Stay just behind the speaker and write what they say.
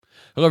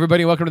Hello,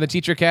 everybody. Welcome to the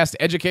TeacherCast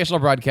Educational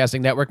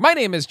Broadcasting Network. My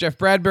name is Jeff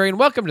Bradbury, and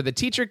welcome to the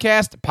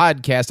TeacherCast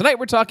podcast. Tonight,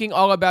 we're talking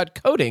all about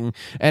coding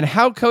and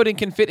how coding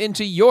can fit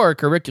into your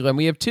curriculum.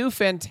 We have two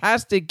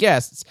fantastic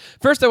guests.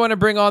 First, I want to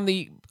bring on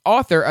the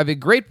author of a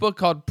great book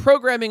called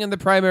Programming in the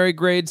Primary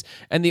Grades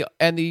and the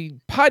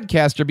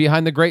podcaster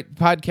behind the great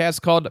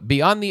podcast called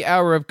Beyond the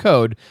Hour of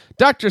Code.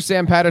 Dr.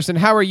 Sam Patterson,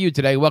 how are you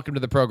today? Welcome to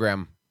the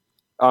program.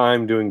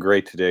 I'm doing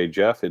great today,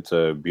 Jeff. It's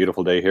a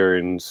beautiful day here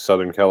in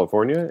Southern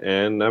California,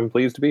 and I'm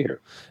pleased to be here.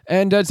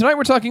 And tonight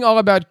we're talking all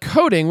about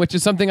coding, which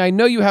is something I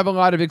know you have a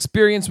lot of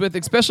experience with,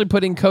 especially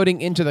putting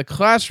coding into the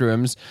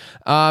classrooms.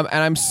 And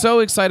I'm so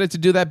excited to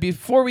do that.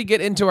 Before we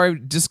get into our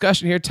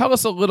discussion here, tell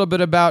us a little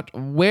bit about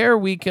where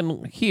we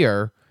can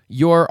hear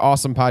your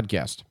awesome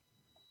podcast.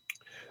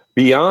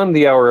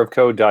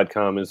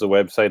 BeyondTheHourOfCode.com is the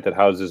website that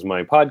houses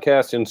my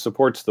podcast and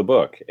supports the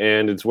book.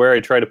 And it's where I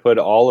try to put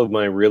all of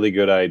my really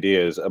good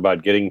ideas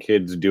about getting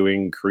kids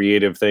doing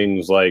creative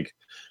things like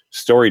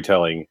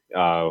storytelling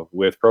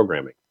with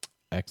programming.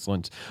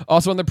 Excellent.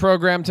 Also on the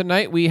program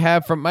tonight, we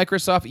have from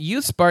Microsoft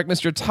YouthSpark,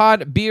 Mr.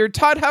 Todd Beard.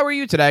 Todd, how are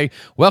you today?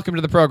 Welcome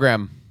to the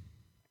program.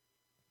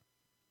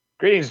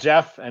 Greetings,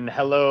 Jeff, and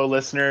hello,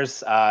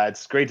 listeners.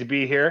 It's great to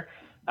be here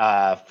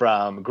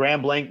from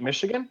Grand Blanc,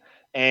 Michigan.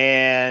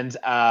 And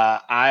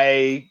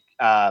I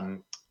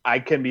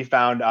can be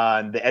found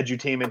on the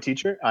Edutainment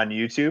Teacher on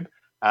YouTube.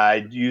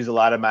 I use a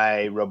lot of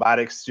my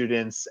robotics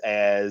students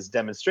as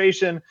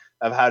demonstration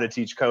of how to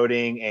teach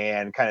coding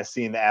and kind of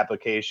seeing the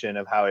application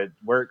of how it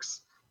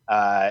works,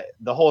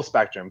 the whole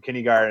spectrum,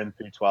 kindergarten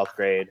through 12th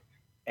grade,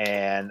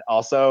 and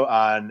also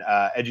on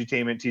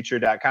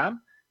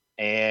edutainmentteacher.com.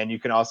 And you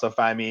can also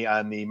find me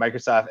on the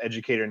Microsoft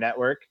Educator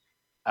Network.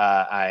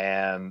 I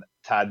am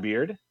Todd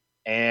Beard.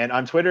 And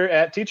on Twitter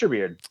at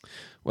TeacherBeard.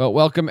 Well,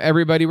 welcome,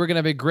 everybody. We're going to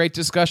have a great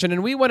discussion,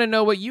 and we want to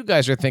know what you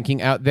guys are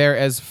thinking out there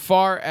as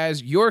far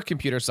as your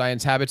computer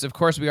science habits. Of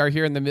course, we are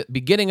here in the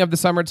beginning of the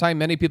summertime.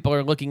 Many people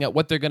are looking at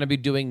what they're going to be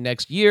doing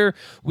next year.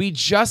 We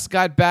just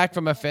got back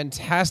from a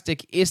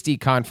fantastic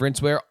ISTE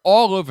conference where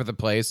all over the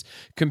place,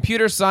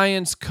 computer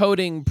science,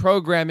 coding,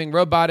 programming,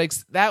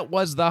 robotics, that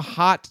was the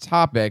hot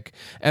topic.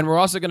 And we're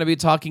also going to be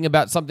talking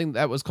about something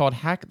that was called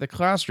Hack the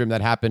Classroom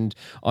that happened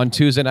on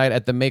Tuesday night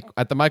at the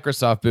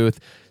Microsoft booth.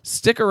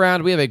 Stick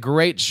around. We have a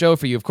great show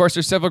for you. Of course,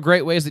 there's several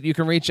great ways that you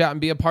can reach out and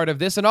be a part of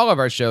this and all of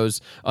our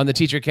shows on the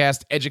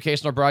TeacherCast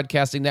Educational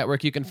Broadcasting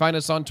Network. You can find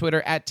us on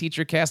Twitter at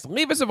TeacherCast.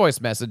 Leave us a voice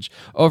message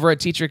over at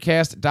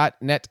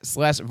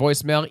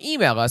teachercast.net/voicemail.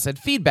 Email us at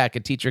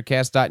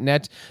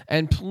feedback@teachercast.net.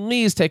 And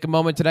please take a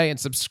moment today and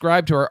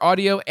subscribe to our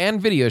audio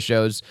and video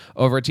shows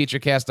over at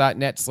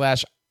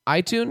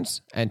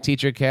teachercast.net/iTunes and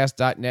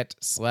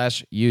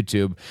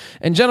teachercast.net/YouTube.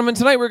 And gentlemen,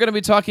 tonight we're going to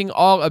be talking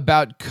all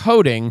about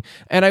coding.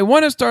 And I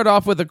want to start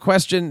off with a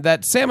question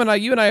that Sam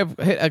and you and I have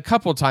hit a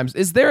couple times.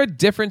 Is there a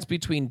difference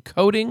between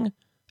coding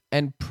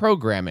and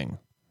programming?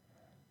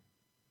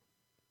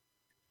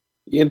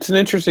 It's an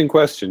interesting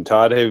question,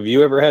 Todd. Have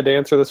you ever had to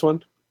answer this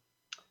one?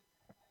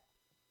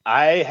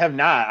 I have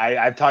not.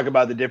 I've talked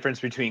about the difference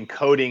between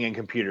coding and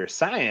computer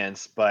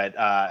science, but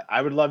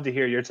I would love to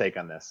hear your take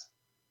on this.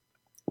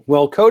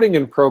 Well, coding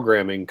and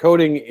programming,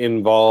 coding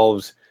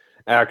involves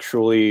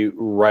actually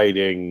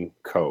writing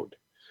code.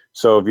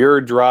 So if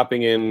you're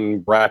dropping in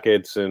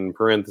brackets and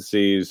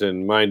parentheses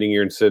and minding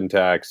your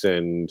syntax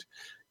and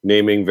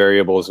naming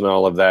variables and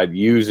all of that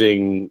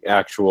using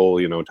actual,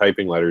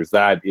 typing letters,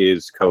 that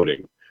is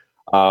coding.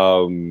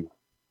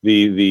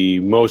 The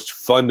most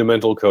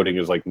fundamental coding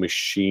is like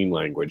machine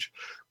language.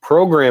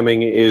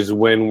 Programming is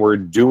when we're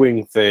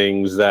doing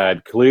things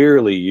that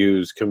clearly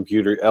use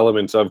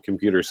elements of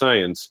computer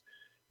science,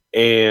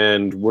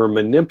 and we're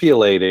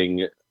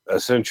manipulating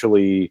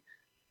essentially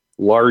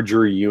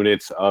larger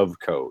units of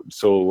code.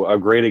 So a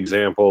great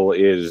example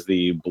is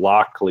the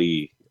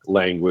Blockly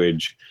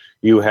language.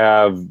 You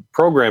have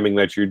programming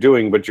that you're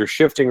doing, but you're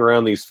shifting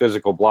around these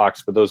physical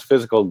blocks, but those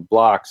physical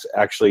blocks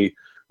actually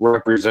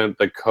represent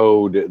the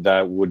code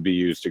that would be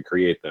used to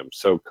create them.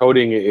 So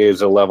coding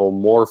is a level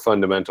more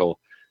fundamental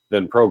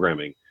than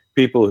programming.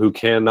 People who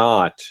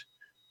cannot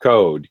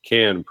code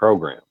can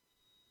program.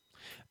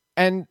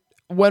 And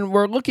when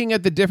we're looking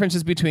at the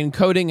differences between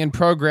coding and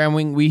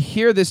programming, we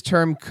hear this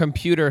term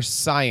computer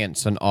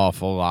science an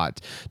awful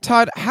lot.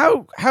 Todd,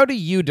 how do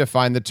you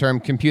define the term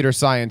computer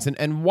science,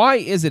 and why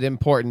is it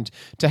important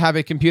to have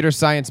a computer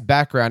science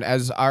background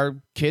as our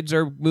kids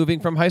are moving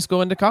from high school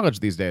into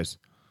college these days?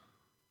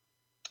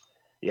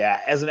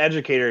 Yeah, as an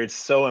educator, it's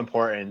so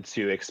important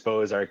to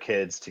expose our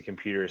kids to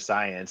computer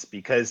science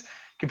because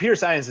computer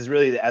science is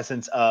really the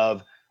essence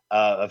of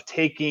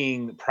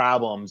taking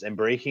problems and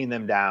breaking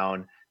them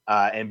down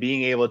and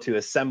being able to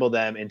assemble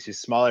them into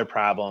smaller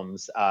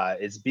problems.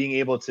 It's being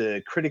able to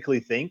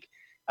critically think.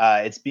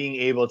 It's being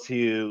able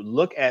to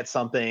look at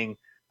something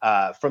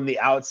from the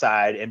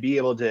outside and be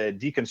able to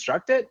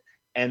deconstruct it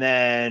and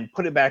then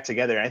put it back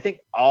together. And I think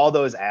all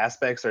those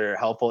aspects are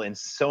helpful in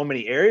so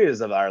many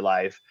areas of our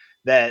life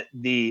that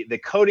the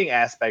coding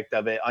aspect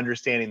of it,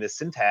 understanding the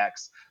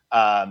syntax,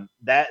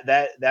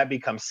 that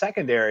becomes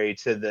secondary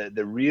to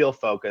the real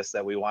focus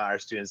that we want our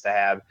students to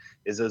have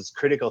is those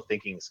critical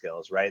thinking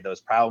skills, right?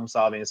 Those problem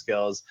solving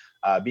skills,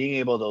 being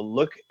able to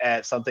look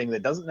at something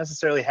that doesn't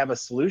necessarily have a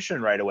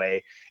solution right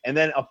away, and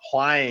then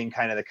applying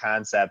kind of the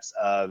concepts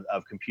of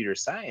computer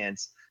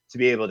science to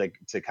be able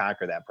to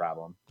conquer that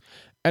problem.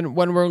 And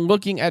when we're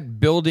looking at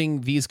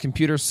building these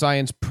computer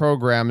science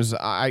programs,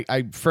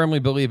 I firmly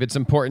believe it's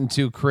important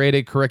to create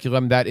a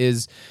curriculum that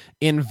is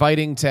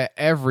inviting to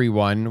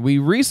everyone. We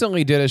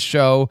recently did a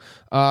show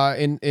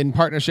in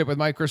partnership with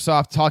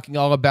Microsoft talking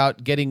all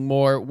about getting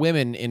more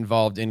women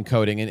involved in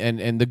coding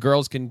and the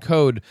Girls Can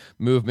Code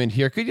movement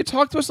here. Could you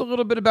talk to us a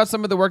little bit about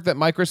some of the work that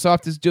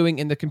Microsoft is doing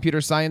in the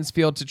computer science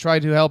field to try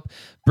to help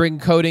bring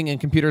coding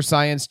and computer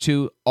science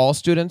to all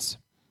students?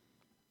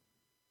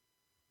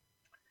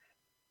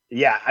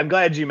 Yeah, I'm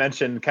glad you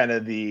mentioned kind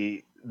of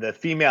the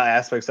female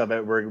aspects of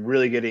it. We're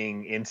really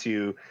getting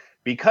into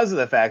because of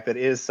the fact that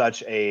it is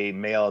such a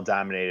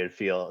male-dominated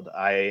field.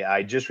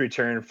 I just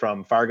returned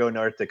from Fargo,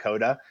 North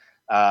Dakota,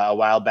 a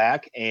while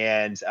back,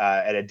 and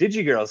at a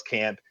DigiGirls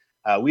camp,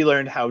 we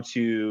learned how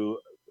to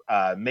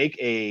make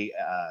a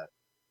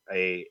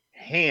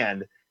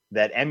hand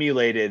that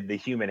emulated the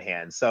human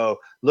hand.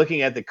 So,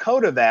 looking at the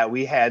code of that,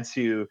 we had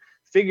to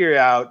figure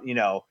out,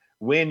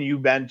 when you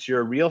bent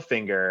your real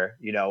finger,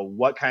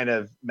 what kind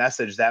of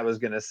message that was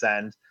going to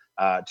send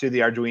to the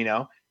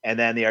Arduino. And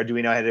then the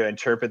Arduino had to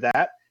interpret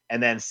that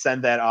and then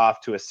send that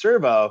off to a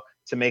servo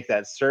to make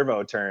that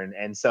servo turn.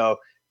 And so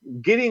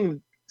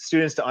getting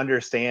students to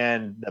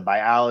understand the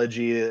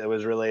biology that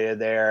was related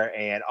there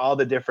and all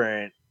the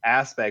different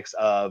aspects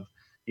of,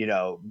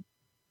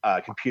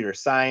 computer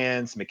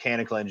science,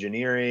 mechanical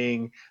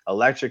engineering,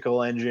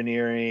 electrical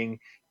engineering,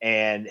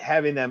 and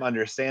having them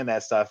understand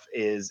that stuff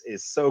is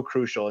so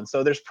crucial. And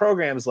so there's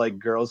programs like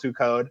Girls Who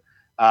Code,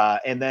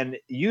 and then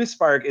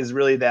USpark is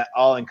really that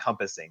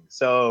all-encompassing.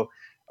 So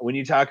when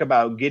you talk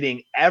about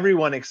getting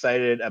everyone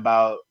excited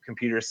about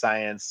computer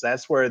science,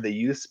 that's where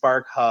the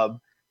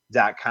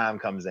USparkHub.com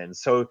comes in.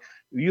 So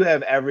you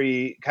have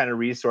every kind of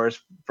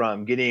resource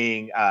from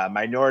getting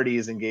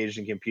minorities engaged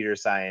in computer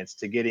science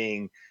to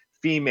getting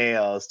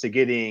females to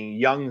getting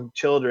young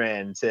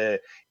children to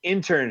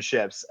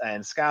internships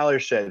and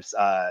scholarships.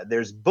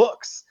 There's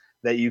books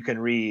that you can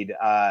read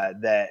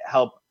that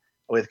help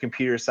with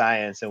computer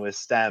science and with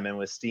STEM and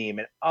with STEAM,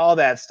 and all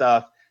that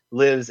stuff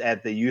lives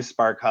at the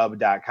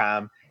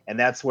usparkhub.com. And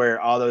that's where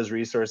all those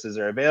resources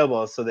are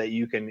available so that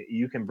you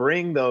can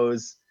bring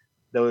those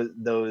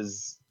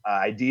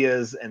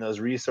ideas and those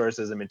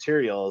resources and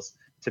materials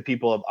to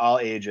people of all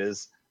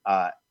ages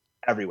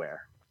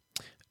everywhere.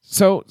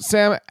 So,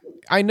 Sam,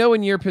 I know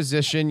in your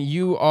position,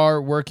 you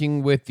are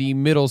working with the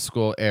middle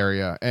school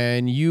area,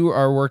 and you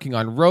are working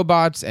on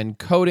robots and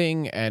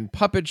coding and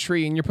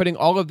puppetry, and you're putting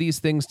all of these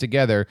things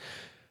together.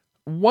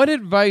 What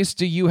advice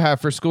do you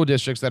have for school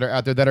districts that are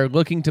out there that are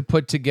looking to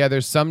put together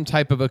some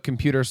type of a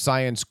computer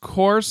science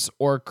course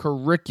or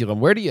curriculum?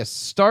 Where do you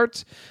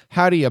start?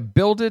 How do you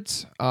build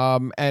it?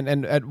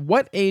 And at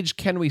what age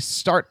can we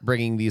start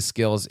bringing these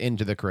skills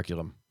into the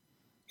curriculum?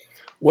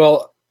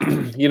 Well,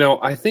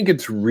 I think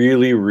it's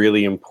really,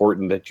 really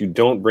important that you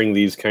don't bring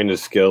these kind of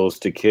skills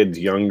to kids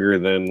younger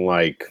than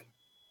like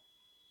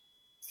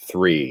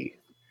 3.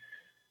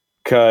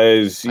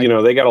 Because,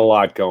 they got a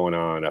lot going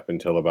on up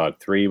until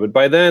about 3. But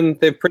by then,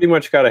 they've pretty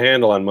much got a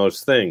handle on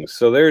most things.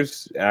 So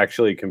there's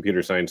actually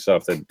computer science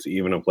stuff that's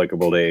even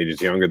applicable to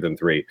ages younger than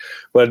 3.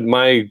 But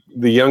the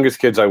youngest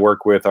kids I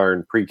work with are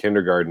in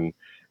pre-kindergarten.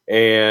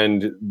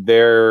 And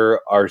there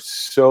are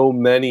so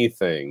many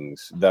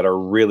things that are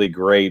really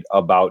great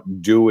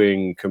about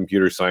doing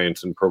computer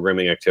science and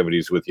programming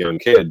activities with young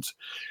kids.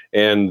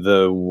 And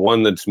the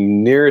one that's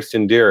nearest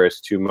and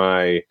dearest to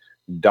my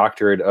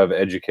doctorate of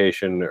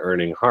education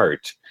earning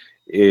heart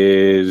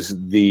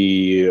is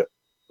the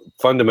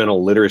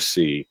fundamental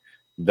literacy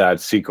that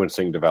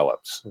sequencing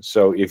develops.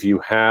 So if you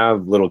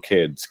have little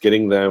kids,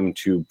 getting them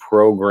to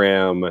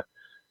program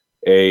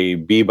a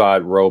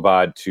Bebot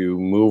robot to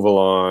move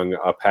along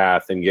a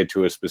path and get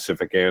to a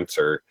specific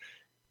answer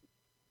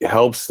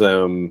helps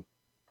them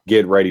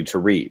get ready to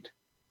read.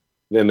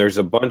 Then there's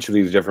a bunch of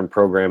these different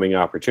programming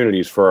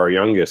opportunities for our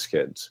youngest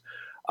kids.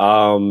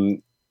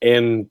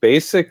 And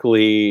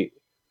basically,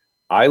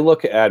 I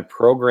look at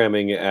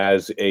programming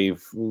as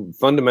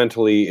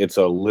fundamentally, it's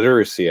a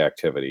literacy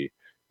activity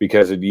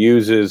because it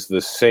uses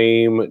the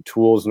same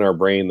tools in our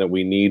brain that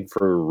we need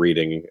for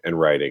reading and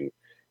writing.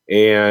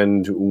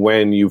 And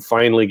when you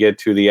finally get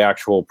to the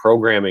actual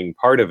programming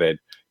part of it,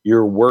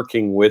 you're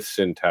working with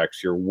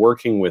syntax, you're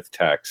working with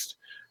text,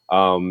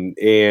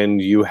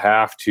 and you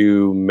have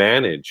to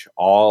manage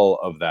all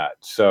of that.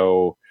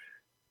 So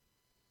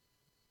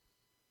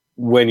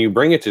when you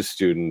bring it to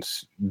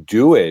students,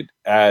 do it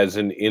as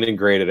an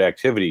integrated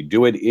activity.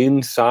 Do it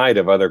inside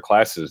of other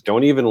classes.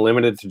 Don't even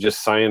limit it to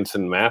just science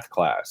and math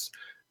class.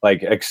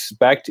 Like,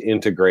 expect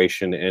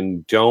integration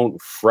and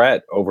don't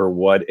fret over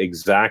what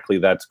exactly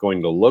that's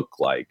going to look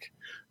like.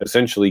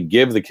 Essentially,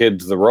 give the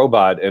kids the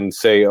robot and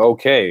say,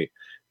 okay,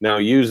 Now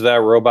use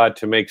that robot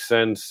to make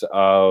sense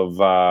of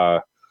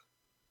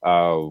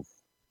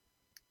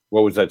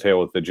what was that tale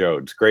with the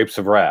Jodes? Grapes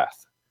of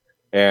Wrath.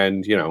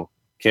 And,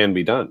 can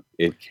be done.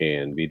 It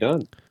can be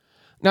done.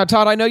 Now,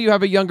 Todd, I know you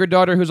have a younger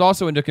daughter who's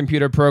also into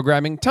computer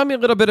programming. Tell me a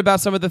little bit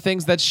about some of the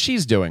things that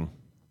she's doing.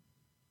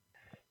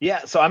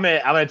 Yeah, so I'm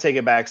gonna take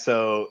it back.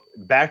 So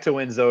back to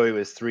when Zoe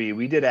was 3,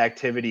 we did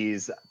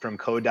activities from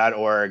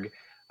Code.org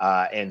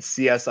and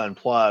CS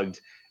Unplugged.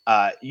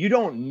 You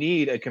don't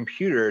need a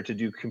computer to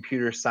do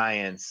computer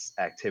science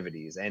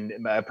activities.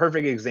 And a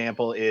perfect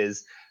example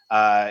is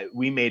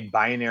we made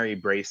binary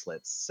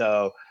bracelets.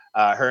 So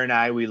her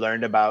and we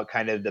learned about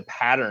kind of the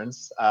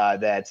patterns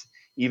that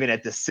even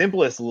at the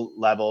simplest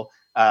level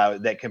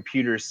that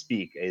computers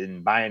speak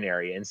in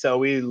binary. And so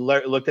we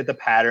looked at the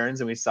patterns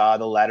and we saw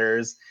the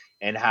letters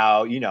and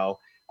how,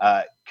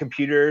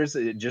 computers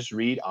just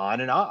read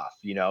on and off,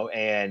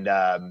 and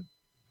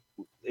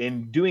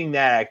in doing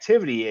that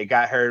activity, it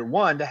got her,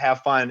 one, to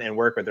have fun and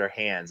work with her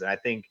hands. And I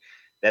think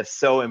that's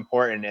so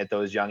important at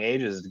those young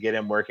ages to get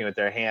them working with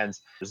their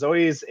hands.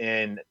 Zoe's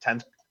in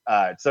 10th,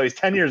 Zoe's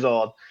 10 years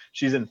old.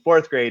 She's in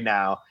 4th grade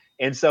now.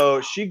 And so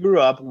she grew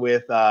up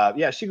with, the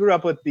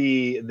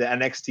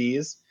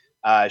NXTs.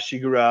 She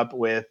grew up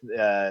with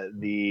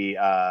the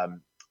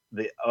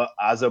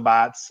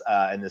Ozobots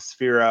and the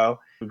Sphero.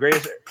 The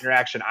greatest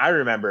interaction I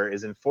remember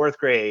is in 4th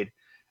grade.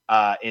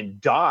 In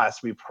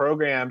DOS, we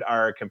programmed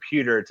our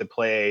computer to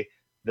play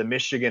the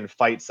Michigan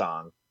fight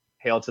song,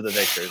 "Hail to the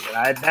Victors." And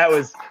I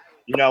was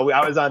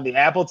on the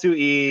Apple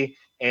IIe,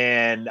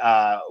 and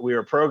we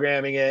were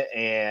programming it,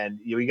 and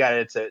we got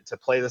it to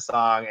play the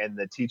song, and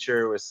the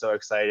teacher was so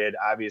excited,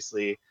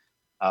 obviously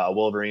a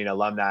Wolverine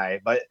alumni.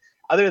 But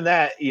other than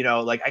that,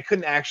 I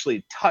couldn't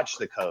actually touch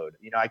the code.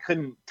 I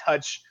couldn't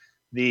touch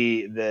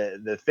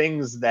the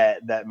things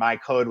that my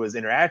code was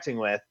interacting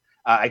with.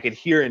 I could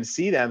hear and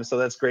see them, so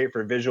that's great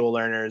for visual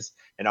learners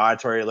and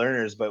auditory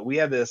learners. But we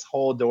have this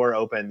whole door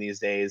open these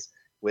days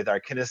with our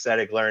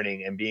kinesthetic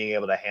learning and being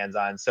able to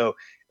hands-on. So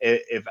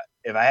if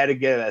I had to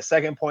give a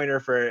second pointer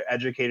for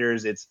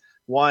educators, it's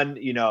 1,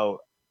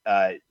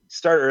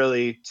 start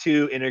early,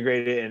 2,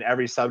 integrate it in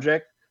every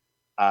subject,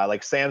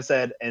 like Sam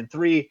said, and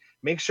 3,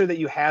 make sure that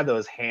you have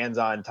those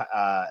hands-on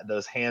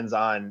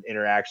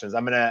interactions.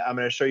 I'm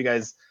gonna show you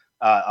guys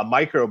a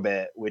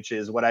microbit, which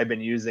is what I've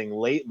been using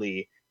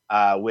lately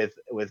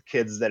with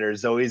kids that are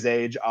Zoe's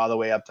age all the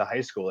way up to high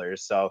schoolers.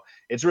 So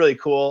it's really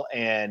cool,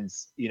 and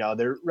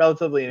they're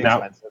relatively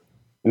inexpensive.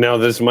 Now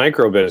this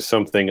microbit is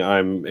something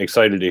I'm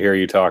excited to hear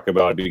you talk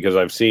about, because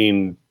I've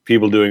seen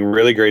people doing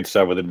really great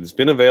stuff with it. It's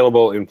been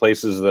available in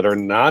places that are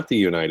not the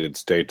United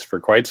States for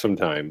quite some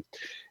time,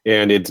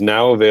 and it's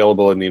now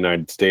available in the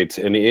United States,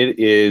 and it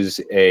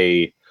is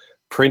a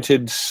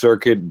printed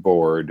circuit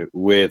board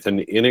with an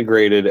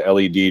integrated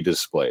LED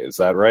display. Is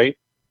that right?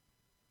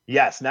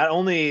 Yes, not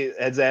only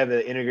does it have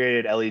an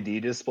integrated LED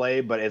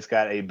display, but it's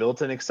got a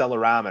built-in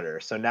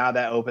accelerometer. So now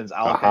that opens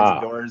all kinds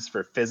of doors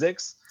for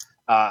physics.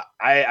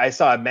 I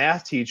saw a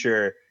math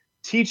teacher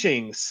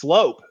teaching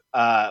slope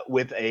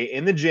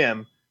in the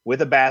gym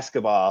with a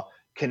basketball,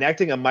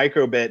 connecting a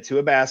microbit to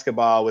a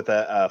basketball with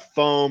a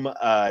foam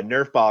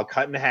Nerf ball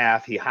cut in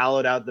half. He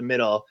hollowed out the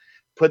middle.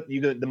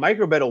 The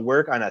microbit will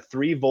work on a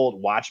 3-volt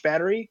watch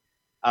battery,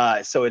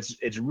 so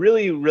it's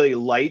really, really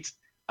light.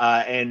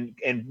 And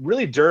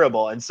really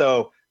durable. And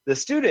so the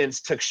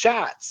students took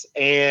shots,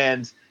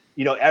 and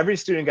every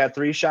student got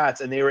 3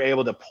 shots, and they were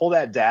able to pull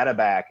that data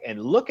back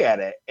and look at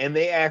it, and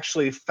they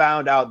actually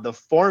found out the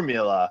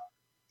formula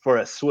for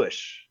a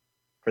swoosh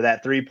for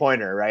that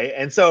 3-pointer, right?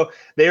 And so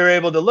they were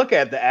able to look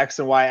at the X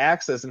and Y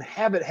axis and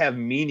have it have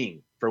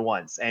meaning for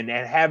once, and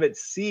have it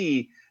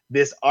see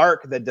this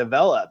arc that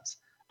developed,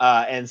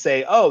 and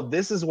say, oh,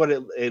 this is what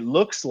it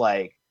looks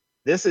like.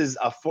 This is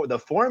the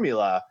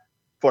formula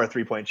for a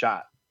 3-point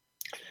shot.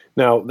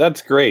 Now,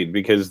 that's great,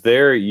 because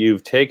there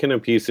you've taken a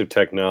piece of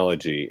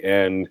technology,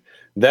 and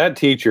that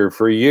teacher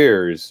for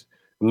years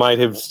might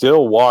have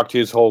still walked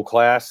his whole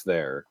class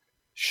there,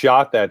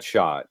 shot that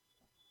shot,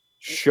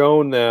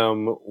 shown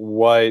them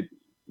what,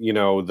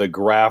 the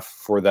graph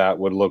for that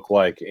would look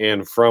like,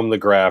 and from the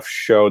graph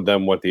showed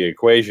them what the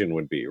equation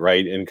would be,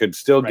 right? And could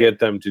still get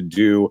them to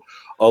do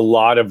a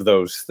lot of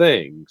those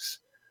things.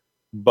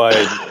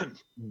 But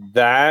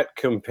that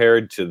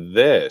compared to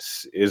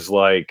this is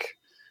like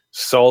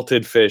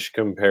salted fish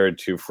compared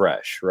to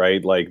fresh,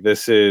 right? Like,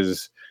 this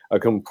is a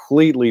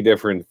completely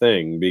different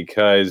thing,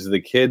 because the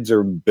kids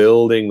are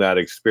building that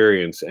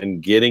experience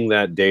and getting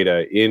that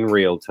data in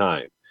real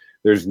time.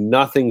 There's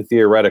nothing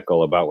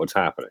theoretical about what's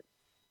happening.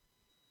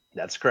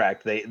 That's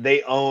correct.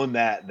 They own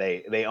that.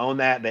 They own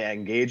that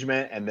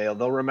engagement, and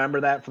they'll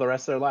remember that for the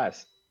rest of their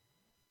lives.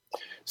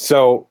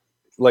 So,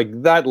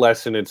 like, that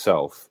lesson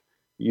itself,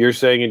 you're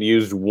saying it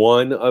used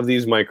one of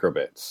these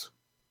microbits.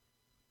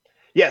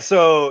 Yeah,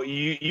 so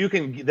you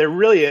can. They're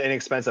really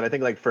inexpensive. I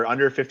think like for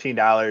under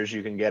 $15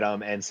 you can get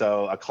them, and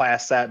so a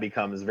class set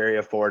becomes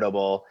very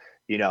affordable.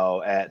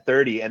 At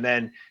 30, and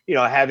then he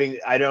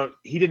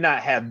did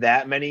not have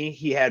that many.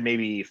 He had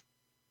maybe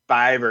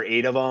 5 or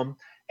 8 of them,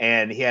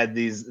 and he had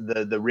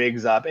the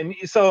rigs up, and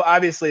so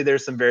obviously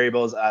there's some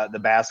variables. The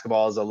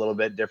basketball is a little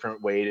bit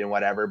different weight and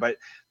whatever, but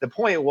the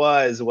point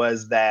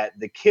was that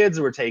the kids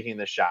were taking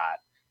the shot,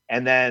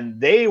 and then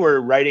they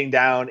were writing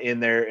down in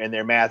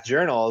their math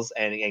journals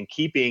and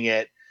keeping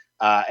it,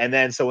 and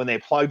then so when they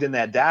plugged in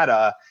that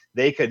data,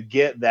 they could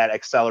get that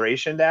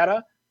acceleration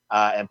data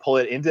and pull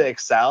it into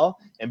Excel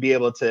and be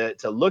able to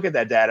look at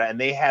that data, and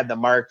they had the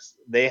marks,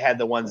 they had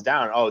the ones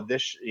down. Oh,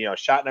 this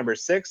shot number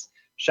 6,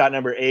 shot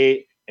number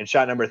 8, and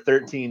shot number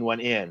 13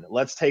 went in.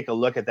 Let's take a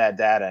look at that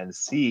data and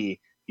see,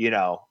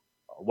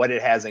 what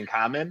it has in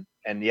common.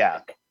 And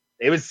yeah,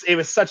 it was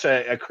such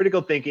a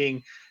critical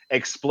thinking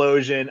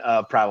explosion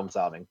of problem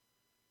solving.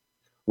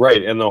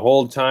 Right, and the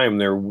whole time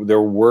they're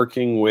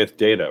working with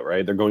data,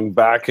 right? They're going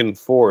back and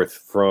forth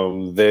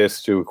from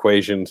this to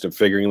equations to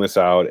figuring this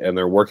out, and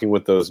they're working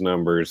with those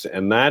numbers,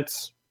 and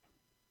that's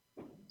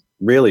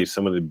really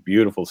some of the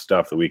beautiful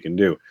stuff that we can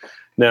do.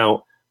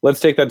 Now, let's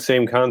take that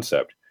same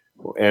concept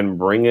and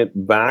bring it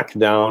back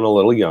down a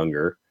little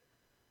younger.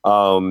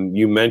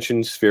 You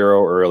mentioned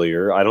Sphero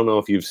earlier. I don't know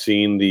if you've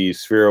seen the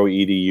Sphero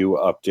EDU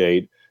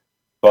update,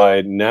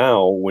 but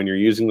now when you're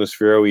using the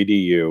Sphero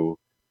EDU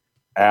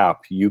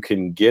app, you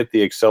can get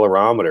the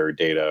accelerometer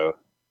data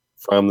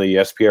from the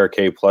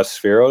SPRK Plus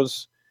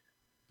Spheros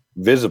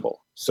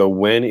visible. So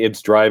when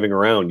it's driving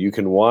around, you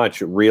can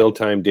watch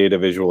real-time data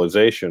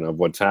visualization of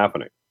what's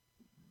happening.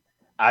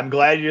 I'm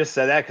glad you just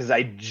said that, because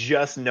I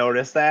just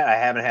noticed that. I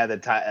haven't had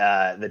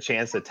the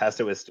chance to test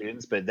it with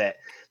students, but that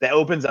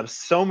opens up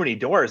so many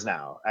doors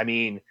now. I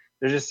mean,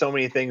 there's just so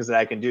many things that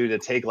I can do to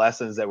take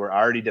lessons that were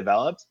already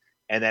developed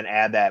and then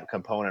add that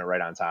component right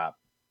on top.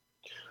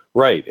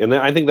 Right. And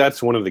I think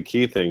that's one of the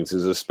key things,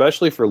 is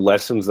especially for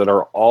lessons that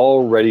are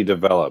already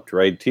developed,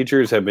 right?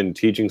 Teachers have been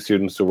teaching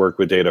students to work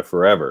with data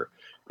forever.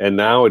 And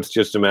now it's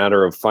just a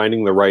matter of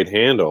finding the right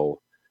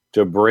handle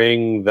to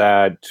bring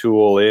that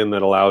tool in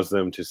that allows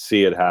them to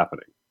see it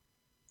happening.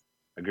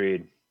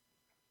 Agreed.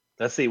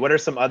 Let's see. What are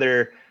some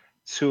other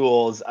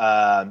tools?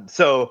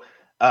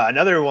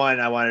 Another one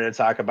I wanted to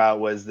talk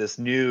about was this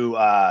new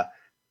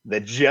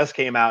that just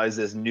came out, is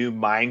this new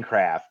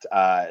Minecraft,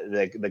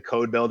 the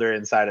code builder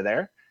inside of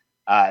there.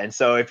 And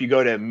so if you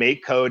go to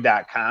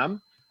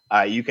makecode.com,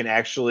 you can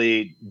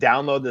actually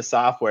download the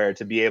software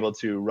to be able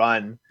to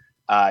run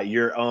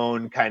your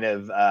own kind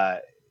of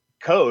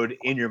code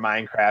in your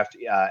Minecraft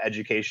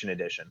Education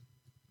Edition.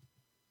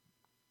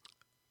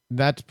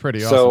 That's pretty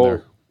awesome. So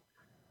there.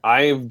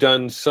 I've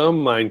done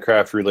some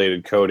Minecraft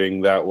related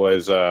coding that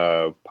was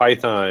a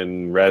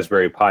Python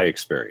Raspberry Pi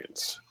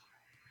experience,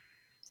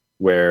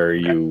 where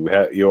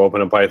you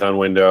open a Python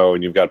window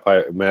and you've got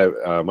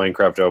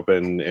Minecraft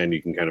open, and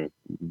you can kind of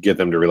get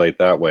them to relate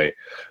that way.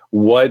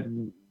 What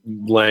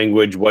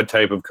language, what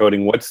type of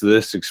coding, what's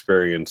this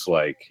experience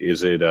like?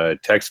 Is it a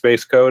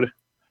text-based code?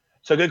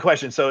 So good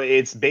question. So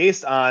it's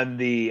based on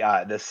the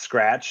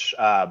Scratch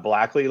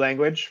Blockly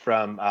language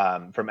from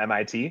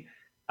MIT.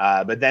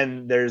 But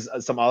then there's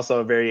some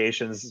also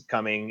variations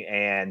coming,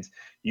 and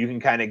you can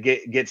kind of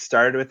get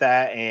started with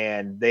that.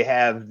 And they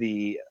have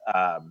the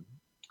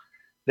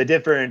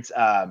different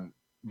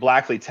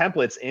Blockly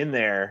templates in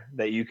there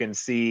that you can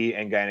see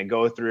and kind of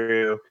go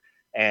through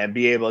and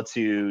be able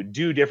to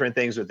do different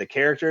things with the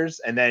characters.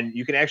 And then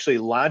you can actually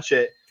launch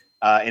it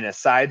in a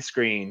side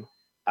screen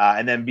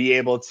and then be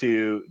able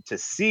to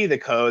see the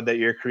code that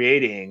you're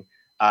creating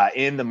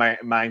in the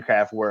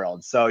Minecraft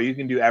world. So you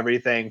can do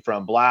everything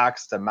from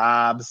blocks to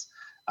mobs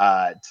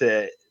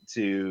to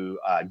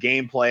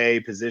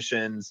gameplay,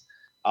 positions,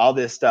 all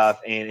this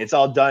stuff. And it's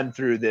all done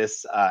through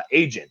this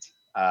agent.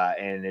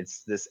 And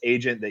it's this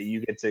agent that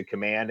you get to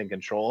command and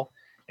control.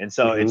 And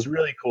so it's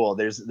really cool.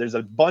 There's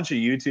a bunch of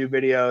YouTube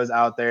videos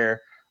out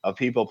there of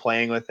people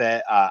playing with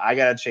it. I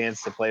got a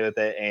chance to play with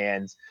it,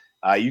 and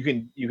you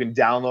can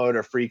download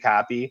a free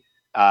copy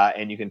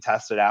and you can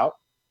test it out.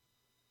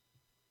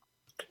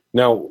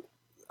 Now,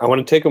 I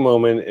want to take a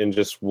moment and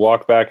just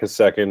walk back a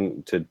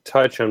second to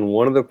touch on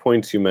one of the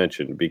points you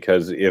mentioned,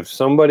 because if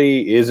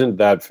somebody isn't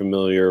that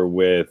familiar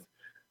with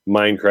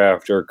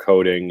Minecraft or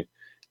coding,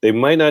 they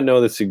might not know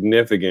the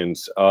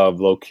significance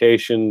of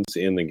locations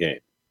in the game.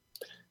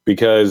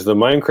 Because the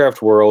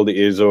Minecraft world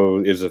is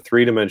a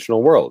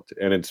three-dimensional world,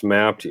 and it's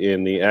mapped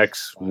in the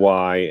X,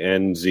 Y,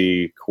 and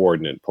Z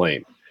coordinate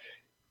plane.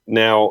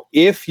 Now,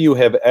 if you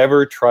have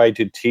ever tried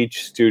to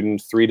teach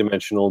students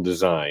three-dimensional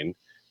design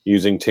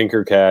using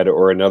Tinkercad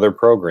or another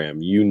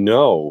program, you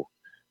know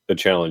the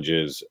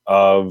challenges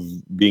of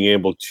being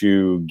able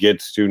to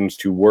get students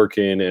to work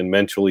in and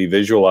mentally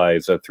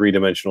visualize a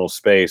three-dimensional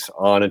space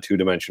on a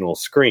two-dimensional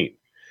screen,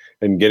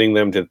 and getting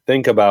them to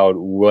think about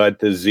what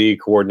the Z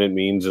coordinate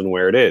means and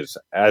where it is.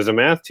 As a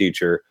math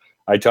teacher,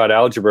 I taught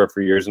algebra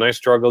for years, and I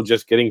struggled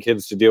just getting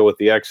kids to deal with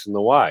the X and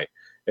the Y.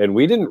 And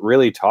we didn't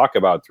really talk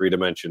about three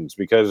dimensions,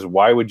 because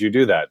why would you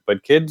do that?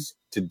 But kids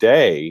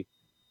today,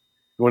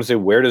 you want to say,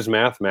 where does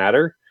math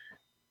matter?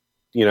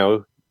 You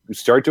know,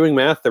 start doing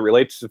math that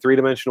relates to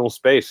three-dimensional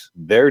space.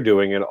 They're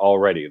doing it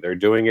already. They're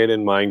doing it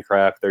in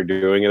Minecraft. They're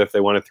doing it if they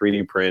want to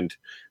 3D print.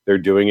 They're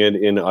doing it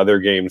in other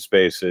game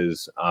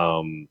spaces.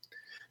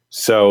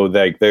 So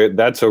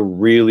that's a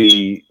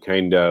really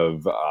kind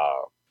of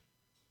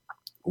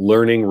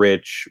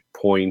learning-rich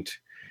point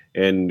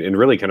and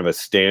really kind of a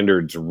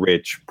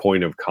standards-rich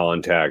point of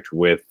contact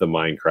with the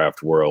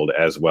Minecraft world,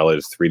 as well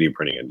as 3D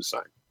printing and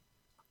design.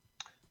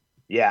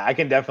 Yeah, I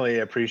can definitely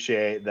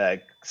appreciate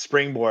the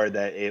springboard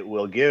that it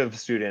will give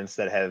students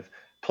that have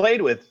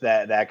played with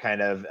that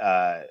kind of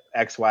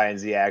X, Y, and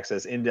Z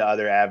axis into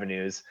other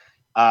avenues.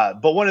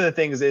 But one of the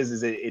things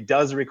is it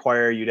does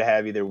require you to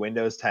have either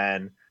Windows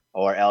 10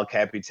 or El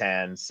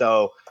Capitan.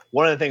 So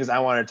one of the things I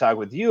want to talk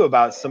with you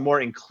about some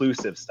more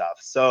inclusive stuff.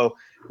 So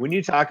when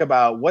you talk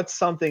about what's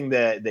something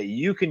that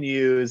you can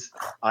use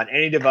on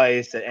any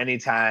device at any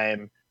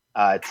time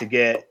to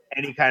get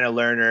any kind of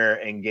learner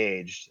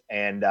engaged,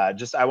 and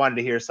I wanted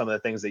to hear some of the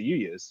things that you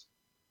use.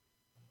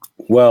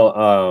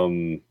 Well,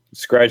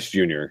 Scratch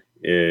Junior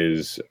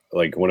is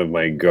like one of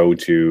my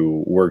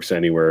go-to works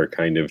anywhere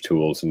kind of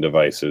tools and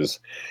devices,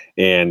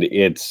 and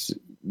it's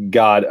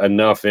got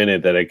enough in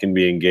it that it can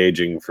be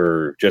engaging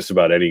for just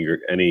about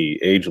any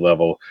age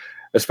level,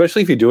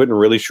 especially if you do it in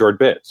really short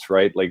bits,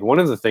 right? Like, one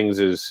of the things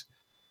is,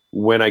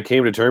 when I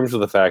came to terms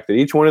with the fact that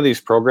each one of these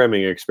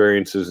programming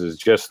experiences is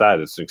just that,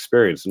 it's an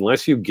experience.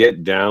 Unless you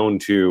get down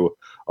to,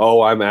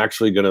 oh, I'm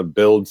actually going to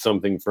build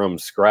something from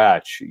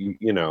scratch,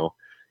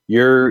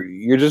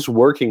 you're just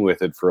working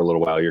with it for a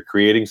little while. You're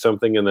creating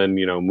something and then,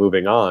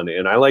 moving on.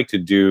 And I like to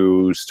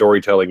do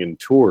storytelling and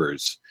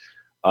tours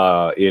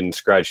in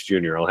Scratch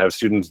Junior. I'll have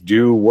students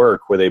do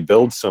work where they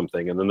build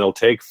something and then they'll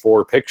take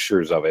 4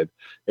 pictures of it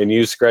and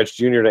use Scratch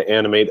Junior to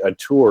animate a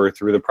tour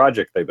through the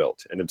project they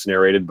built. And it's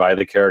narrated by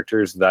the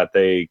characters that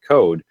they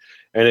code.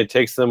 And it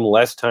takes them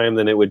less time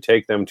than it would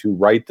take them to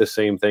write the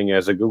same thing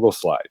as a Google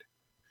slide.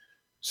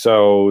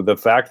 So the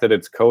fact that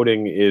it's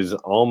coding is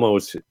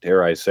almost,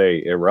 dare I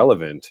say,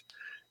 irrelevant.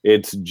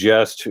 It's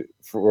just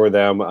for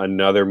them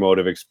another mode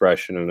of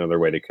expression, another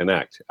way to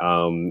connect.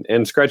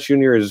 And Scratch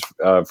Junior is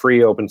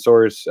free, open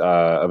source,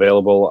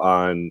 available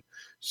on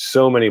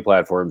so many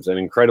platforms, and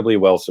incredibly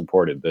well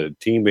supported. The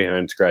team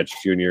behind Scratch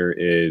Junior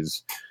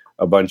is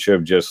a bunch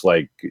of just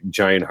like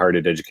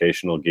giant-hearted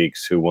educational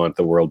geeks who want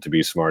the world to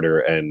be smarter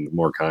and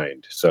more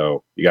kind.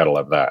 So you got to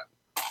love that.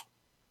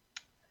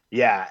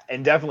 Yeah,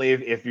 and definitely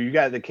if you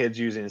got the kids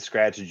using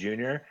Scratch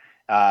Junior,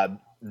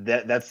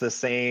 that's the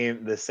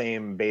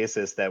same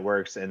basis that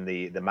works in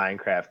the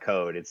Minecraft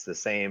code. It's the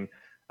same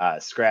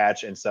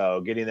Scratch, and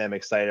so getting them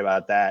excited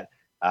about that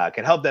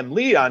can help them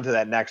lead on to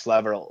that next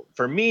level.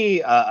 For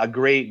me, a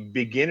great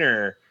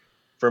beginner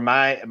for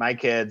my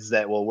kids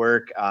that will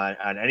work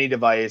on any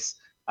device,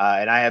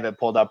 and I have it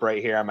pulled up right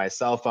here on my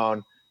cell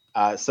phone.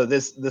 So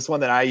this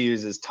one that I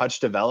use is Touch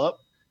Develop.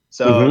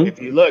 So if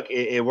you look,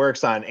 it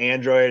works on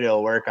Android,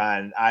 it'll work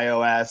on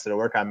iOS, it'll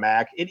work on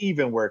Mac. It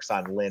even works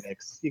on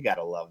Linux. You got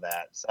to love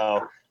that.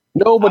 So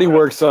nobody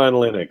works on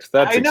Linux.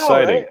 That's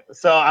exciting. Right?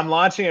 So I'm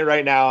launching it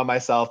right now on my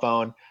cell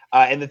phone.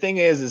 And the thing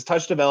is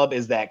Touch Develop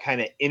is that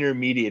kind of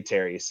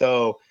intermediary.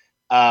 So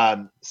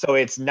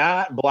it's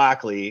not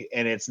Blockly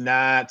and it's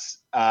not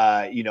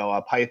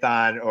a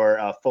Python or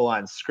a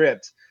full-on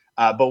script.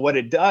 But what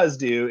it does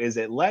do is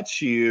it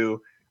lets you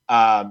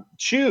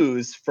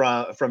choose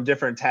from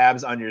different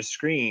tabs on your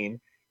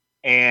screen,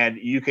 and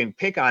you can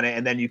pick on it,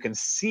 and then you can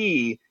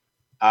see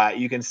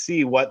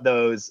what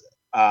those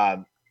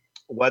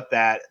what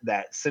that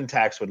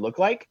syntax would look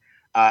like,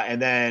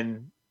 and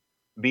then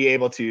be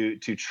able to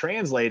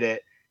translate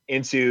it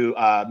into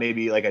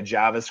maybe like a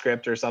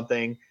JavaScript or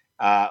something,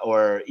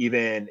 or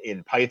even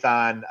in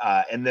Python.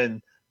 And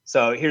then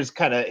so here's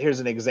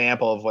an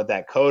example of what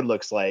that code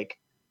looks like.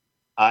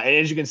 And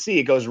as you can see,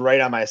 it goes right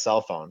on my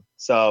cell phone.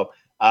 So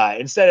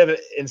instead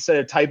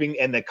of typing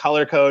in the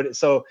color code,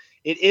 so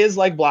it is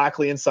like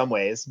Blockly in some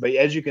ways, but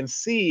as you can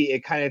see,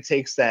 it kind of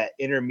takes that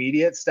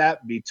intermediate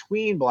step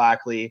between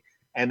Blockly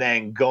and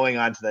then going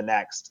on to the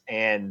next.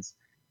 And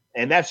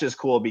that's just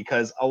cool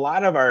because a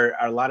lot of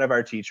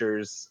our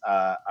teachers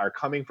are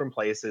coming from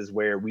places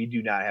where we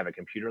do not have a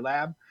computer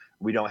lab.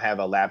 We don't have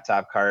a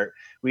laptop cart.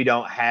 We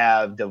don't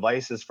have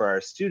devices for our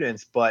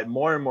students, but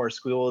more and more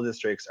school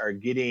districts are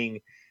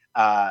getting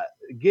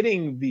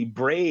the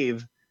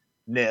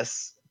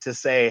braveness to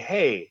say,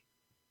 hey,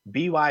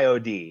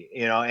 BYOD,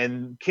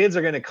 and kids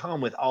are going to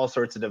come with all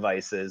sorts of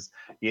devices.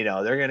 They're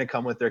going to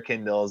come with their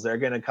Kindles. They're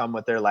going to come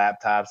with their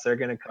laptops. They're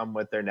going to come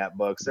with their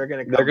netbooks. They're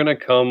going to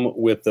come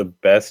with the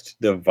best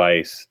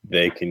device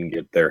they can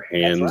get their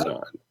hands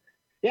on.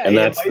 Yeah. And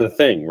that's the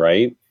thing,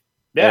 right?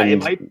 Yeah.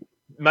 And it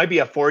might be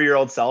a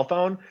 4-year-old cell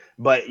phone,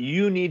 but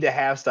you need to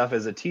have stuff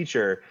as a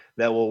teacher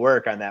that will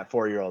work on that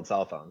 4-year-old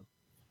cell phone.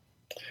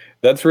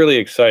 That's really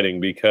exciting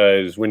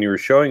because when you were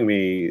showing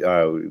me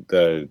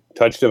the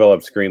Touch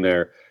Develop screen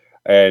there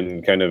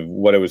and kind of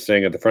what I was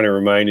saying at the front, it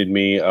reminded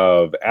me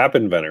of App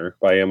Inventor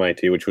by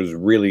MIT, which was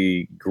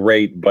really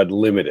great but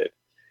limited.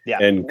 Yeah.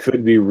 and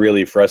could be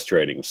really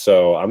frustrating.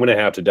 So I'm going to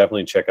have to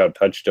definitely check out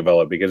Touch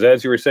Develop, because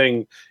as you were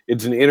saying,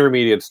 it's an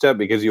intermediate step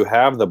because you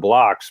have the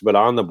blocks, but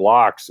on the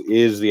blocks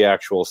is the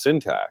actual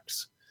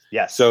syntax.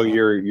 Yes. So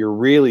you're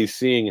really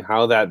seeing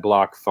how that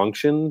block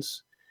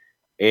functions,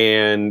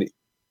 and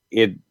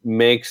it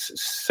makes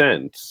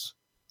sense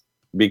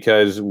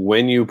because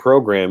when you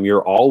program,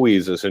 you're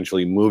always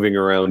essentially moving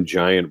around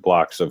giant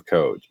blocks of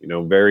code.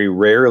 Very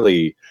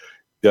rarely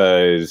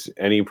does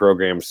any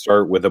program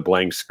start with a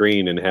blank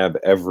screen and have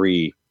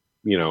every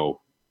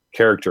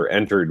character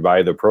entered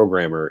by the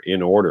programmer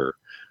in order.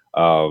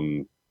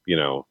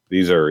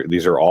 These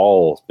are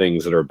all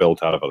things that are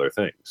built out of other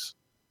things.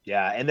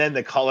 Yeah, and then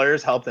the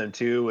colors help them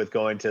too with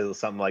going to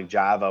something like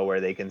Java,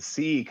 where they can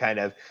see kind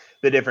of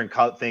the different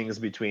things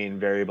between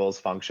variables,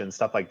 functions,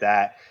 stuff like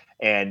that,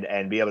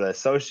 and be able to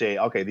associate.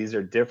 Okay, these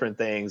are different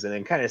things, and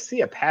then kind of see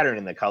a pattern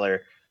in the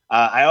color.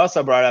 I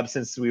also brought up,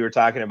 since we were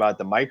talking about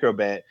the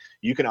microbit,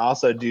 you can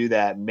also do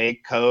that.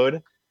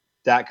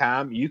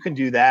 MakeCode.com. You can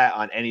do that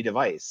on any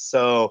device.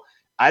 So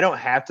I don't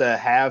have to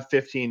have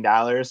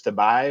 $15 to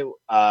buy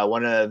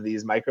one of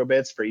these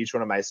microbits for each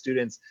one of my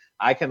students.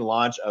 I can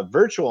launch a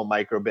virtual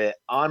microbit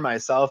on my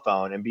cell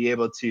phone and be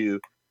able to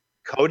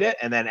code it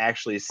and then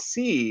actually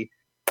see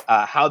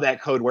how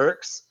that code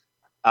works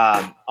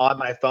on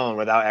my phone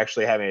without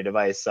actually having a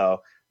device.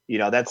 So, you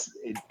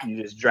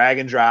just drag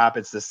and drop.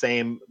 It's the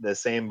same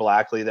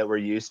Blockly that we're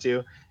used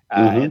to.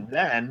 And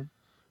then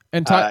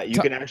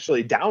you can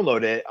actually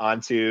download it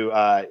onto,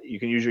 you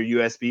can use your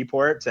USB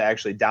port to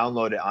actually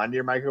download it onto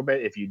your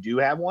microbit if you do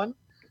have one.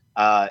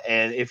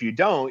 And if you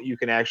don't, you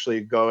can actually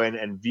go in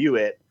and view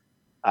it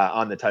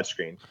on the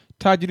touchscreen.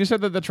 Todd, did you say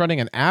that that's running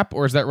an app,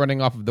 or is that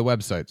running off of the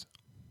websites?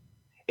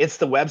 It's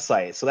the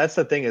website. So that's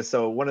the thing is,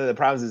 one of the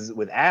problems is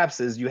with apps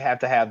is you have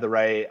to have the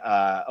right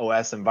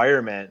OS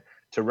environment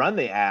to run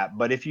the app.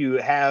 But if you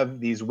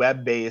have these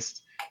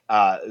web-based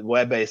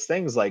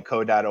things like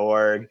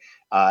code.org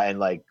and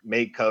like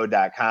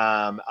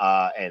makecode.com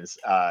and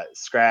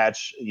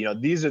Scratch,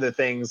 these are the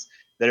things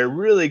that are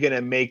really going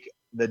to make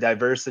the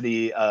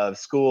diversity of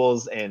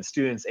schools and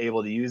students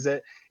able to use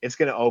it. It's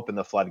going to open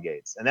the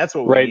floodgates, and that's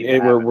what we need.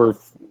 And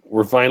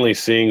we're finally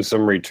seeing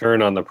some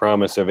return on the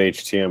promise of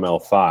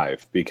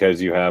HTML5,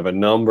 because you have a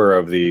number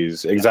of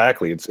these.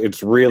 Exactly,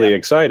 it's really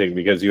exciting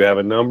because you have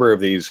a number of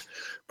these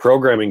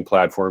programming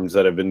platforms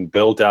that have been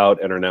built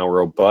out and are now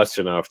robust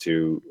enough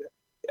to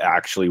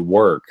actually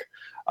work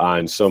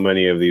on so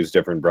many of these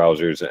different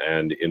browsers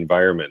and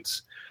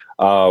environments.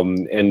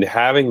 And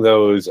having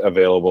those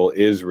available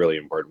is really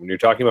important. When you're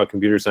talking about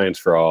computer science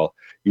for all,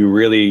 you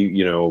really,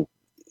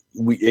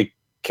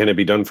 can it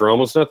be done for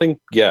almost nothing?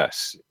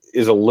 Yes.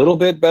 Is a little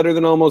bit better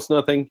than almost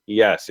nothing?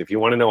 Yes. If you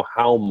want to know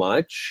how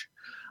much,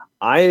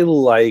 I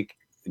like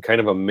kind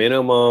of a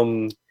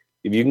minimum.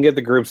 If you can get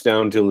the groups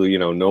down to,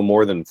 no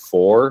more than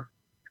 4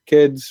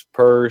 kids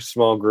per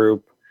small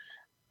group,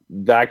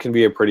 that can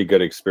be a pretty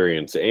good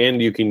experience.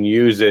 And you can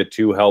use it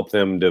to help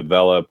them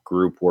develop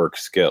group work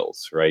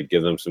skills, right?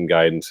 Give them some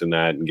guidance in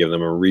that and give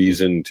them a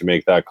reason to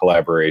make that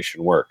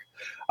collaboration work.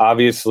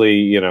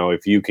 Obviously,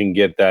 if you can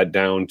get that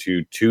down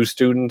to 2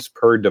 students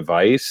per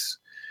device,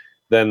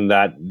 then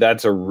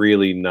that's a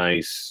really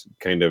nice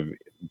kind of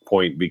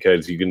point,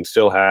 because you can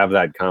still have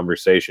that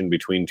conversation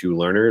between 2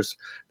 learners.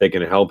 They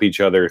can help each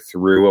other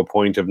through a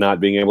point of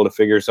not being able to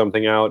figure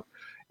something out.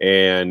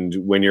 And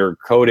when you're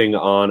coding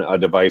on a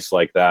device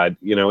like that,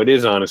 it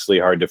is honestly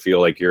hard to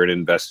feel like you're an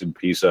invested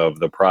piece of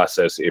the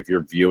process if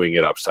you're viewing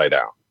it upside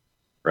down,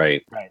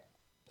 right? Right.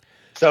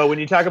 So when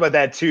you talk about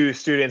that 2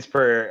 students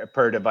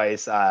per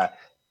device,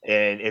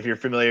 and if you're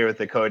familiar with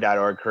the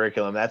code.org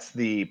curriculum, that's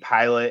the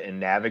pilot and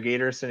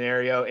navigator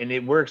scenario, and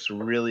it works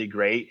really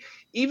great.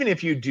 Even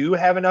if you do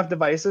have enough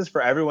devices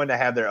for everyone to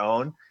have their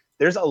own,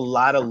 there's a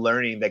lot of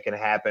learning that can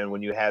happen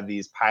when you have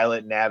these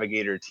pilot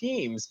navigator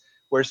teams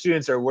where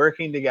students are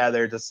working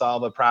together to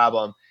solve a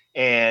problem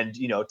and,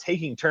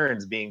 taking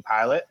turns being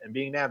pilot and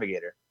being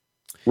navigator.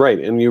 Right.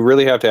 And you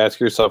really have to ask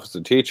yourself as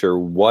a teacher,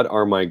 what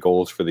are my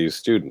goals for these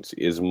students?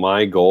 Is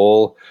my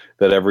goal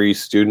that every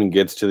student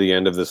gets to the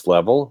end of this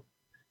level?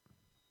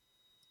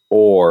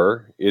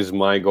 Or is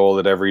my goal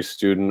that every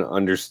student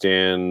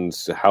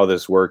understands how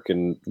this works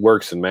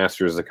and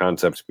masters the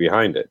concepts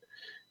behind it?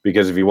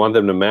 Because if you want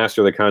them to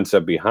master the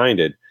concept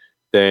behind it,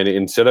 then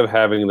instead of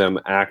having them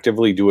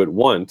actively do it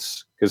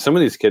once, because some of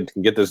these kids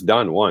can get this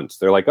done once.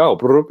 They're like, oh,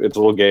 it's a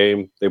little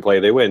game. They play,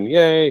 they win.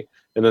 Yay.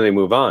 And then they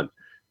move on.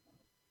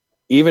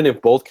 Even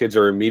if both kids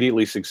are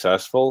immediately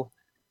successful,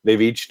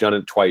 they've each done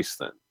it twice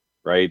then,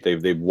 right?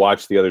 They've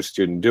watched the other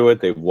student do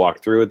it. They've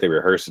walked through it. They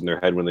rehearse it in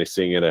their head when they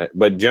sing it.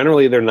 But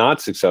generally, they're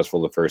not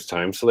successful the first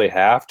time, so they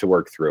have to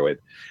work through it.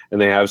 And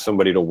they have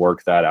somebody to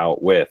work that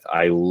out with.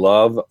 I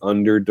love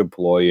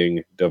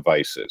under-deploying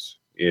devices.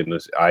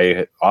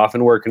 I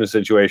often work in a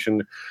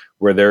situation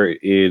where there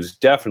is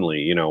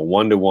definitely,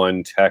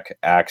 one-to-one tech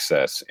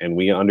access, and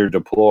we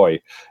under-deploy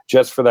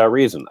just for that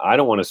reason. I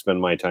don't want to spend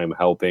my time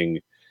helping,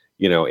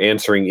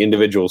 answering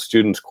individual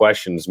students'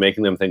 questions,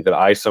 making them think that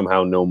I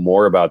somehow know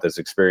more about this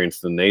experience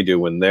than they do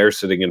when they're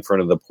sitting in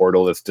front of the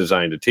portal that's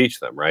designed to teach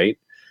them, right?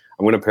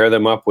 I'm going to pair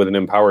them up with an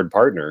empowered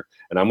partner,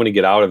 and I'm going to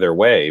get out of their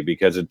way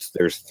because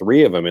there's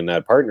 3 of them in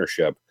that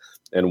partnership.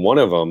 And one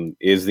of them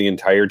is the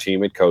entire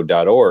team at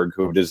code.org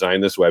who have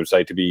designed this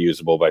website to be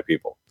usable by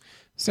people.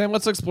 Sam,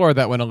 let's explore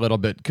that one a little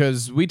bit,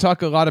 because we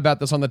talk a lot about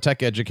this on the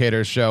Tech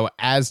Educators show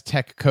as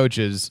tech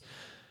coaches.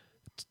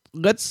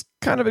 Let's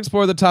kind of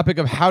explore the topic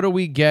of how do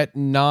we get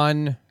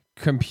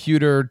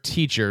non-computer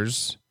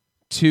teachers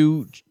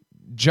to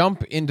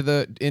jump into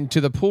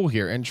the pool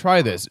here and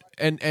try this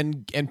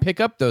and pick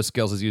up those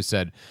skills. As you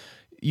said,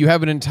 you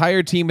have an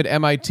entire team at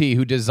MIT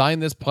who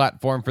designed this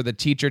platform for the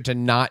teacher to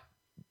not,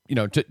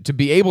 to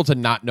be able to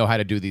not know how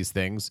to do these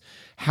things.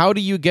 How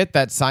do you get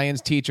that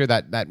science teacher,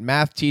 that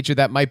math teacher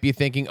that might be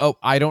thinking, oh,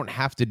 I don't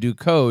have to do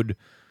code,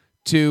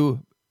 to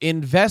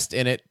invest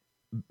in it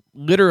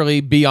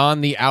literally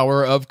beyond the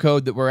hour of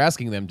code that we're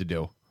asking them to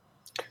do?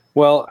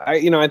 Well,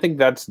 I think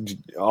that's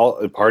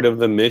all part of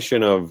the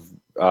mission of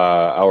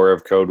Hour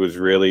of Code, was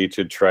really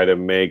to try to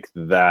make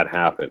that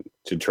happen,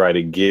 to try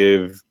to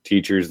give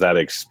teachers that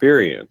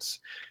experience,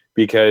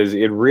 because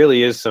it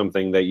really is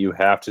something that you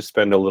have to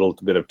spend a little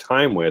bit of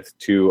time with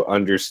to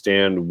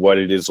understand what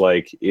it is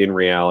like in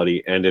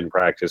reality and in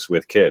practice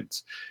with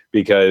kids.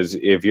 Because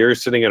if you're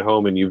sitting at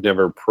home and you've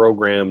never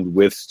programmed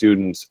with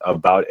students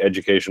about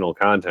educational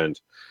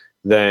content,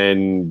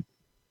 then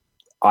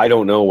I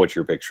don't know what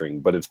you're picturing,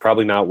 but it's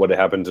probably not what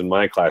happens in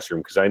my classroom,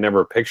 because I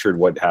never pictured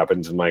what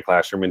happens in my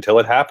classroom until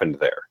it happened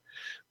there.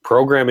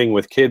 Programming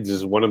with kids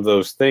is one of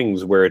those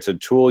things where it's a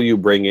tool you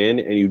bring in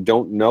and you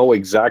don't know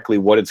exactly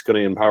what it's going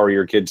to empower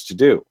your kids to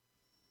do.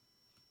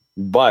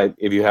 But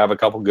if you have a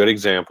couple good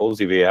examples,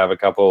 if you have a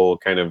couple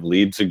kind of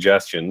lead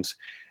suggestions,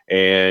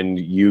 and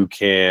you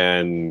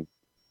can,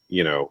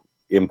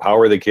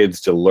 empower the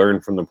kids to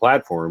learn from the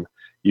platform,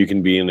 you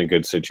can be in a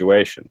good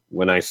situation.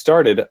 When I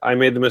started, I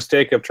made the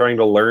mistake of trying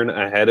to learn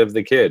ahead of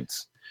the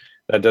kids.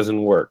 That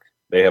doesn't work.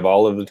 They have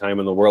all of the time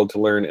in the world to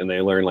learn, and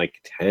they learn like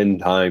 10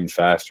 times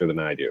faster than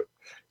I do,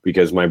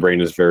 because my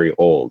brain is very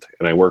old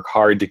and I work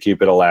hard to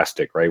keep it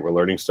elastic, right? We're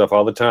learning stuff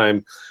all the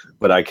time,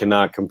 but I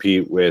cannot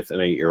compete with an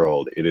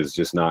 8-year-old. It is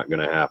just not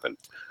going to happen.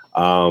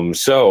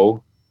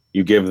 So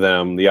you give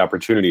them the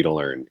opportunity to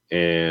learn,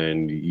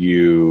 and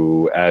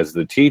you, as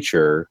the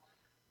teacher,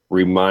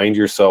 remind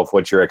yourself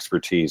what your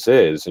expertise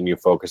is, and you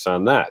focus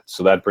on that.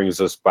 So that brings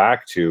us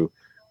back to,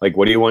 like,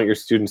 what do you want your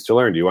students to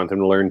learn? Do you want them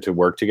to learn to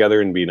work together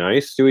and be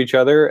nice to each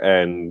other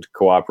and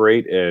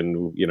cooperate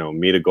and,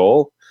 meet a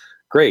goal?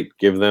 Great.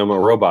 Give them a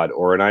robot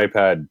or an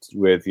iPad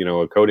with,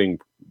 a coding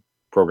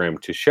program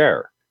to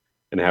share,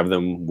 and have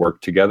them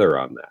work together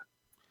on that.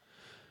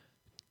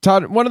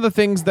 Todd, one of the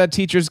things that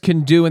teachers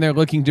can do when they're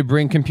looking to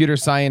bring computer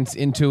science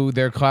into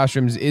their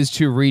classrooms is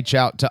to reach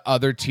out to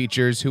other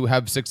teachers who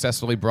have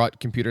successfully brought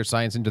computer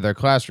science into their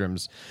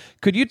classrooms.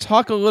 Could you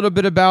talk a little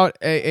bit about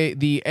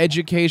the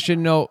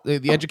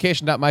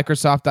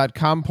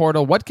education.microsoft.com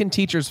portal? What can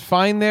teachers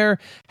find there?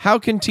 How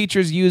can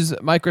teachers use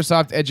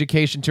Microsoft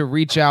Education to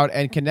reach out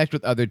and connect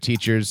with other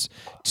teachers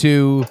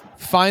to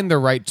find the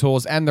right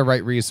tools and the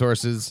right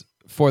resources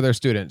for their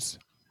students?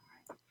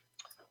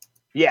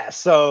 Yeah,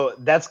 so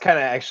that's kind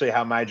of actually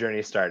how my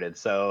journey started.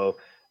 So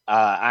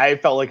I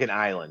felt like an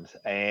island,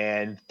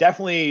 and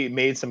definitely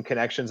made some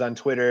connections on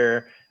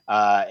Twitter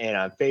and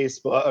on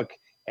Facebook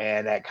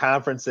and at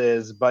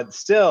conferences. But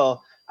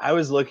still, I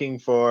was looking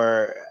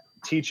for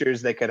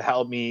teachers that could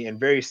help me in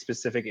very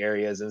specific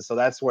areas. And so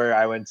that's where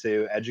I went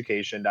to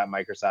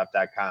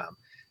education.microsoft.com.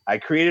 I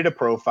created a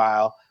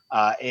profile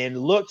and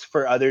looked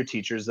for other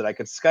teachers that I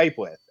could Skype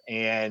with,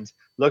 and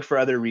look for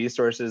other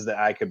resources that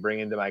I could bring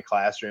into my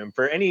classroom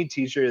for any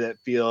teacher that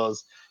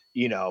feels,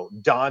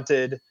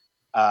 daunted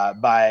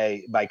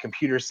by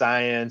computer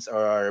science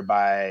or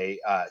by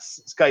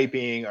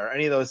Skyping or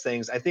any of those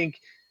things. I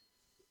think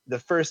the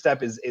first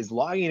step is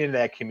logging into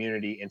that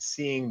community and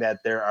seeing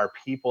that there are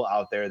people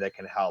out there that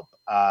can help.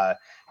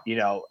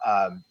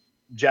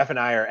 Jeff and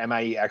I are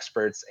MIE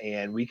experts,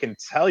 and we can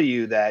tell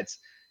you that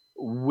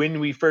when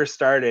we first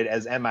started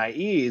as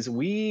MIEs,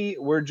 we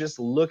were just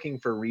looking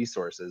for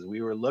resources.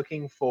 We were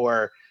looking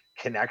for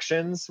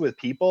connections with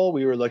people.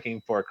 We were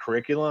looking for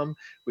curriculum.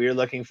 We were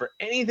looking for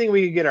anything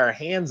we could get our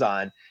hands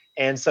on.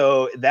 And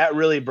so that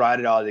really brought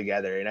it all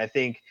together. And I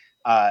think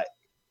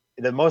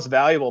the most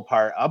valuable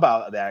part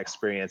about that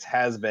experience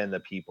has been the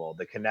people,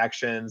 the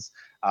connections,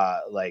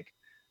 like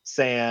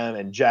Sam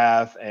and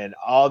Jeff and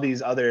all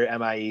these other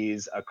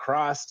MIEs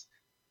across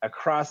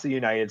the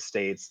United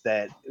States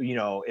that,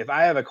 if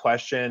I have a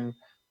question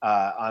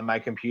on my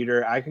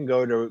computer, I can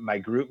go to my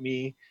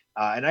GroupMe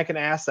and I can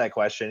ask that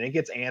question. It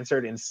gets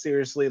answered in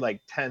seriously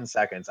like 10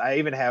 seconds. I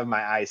even have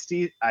my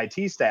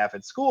IT staff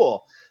at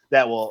school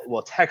that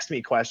will text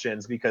me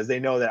questions because they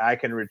know that I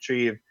can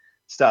retrieve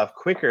stuff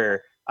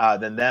quicker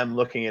than them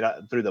looking it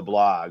up through the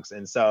blogs.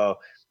 And so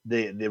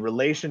the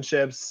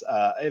relationships,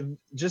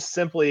 just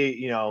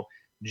simply,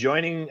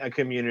 joining a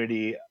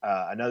community,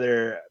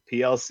 another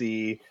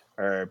PLC,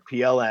 or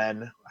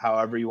PLN,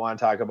 however you want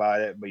to talk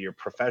about it, but your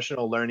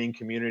professional learning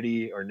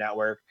community or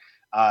network.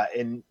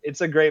 And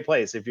it's a great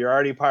place. If you're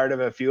already part of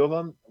a few of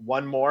them,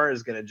 one more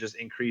is going to just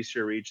increase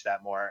your reach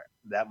that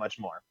much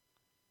more.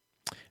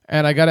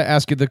 And I got to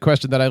ask you the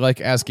question that I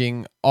like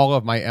asking all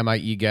of my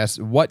MIE guests.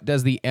 What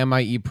does the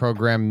MIE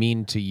program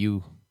mean to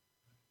you?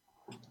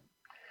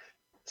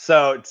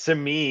 So to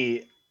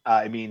me,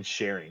 it means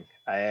sharing.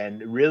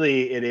 And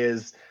really, it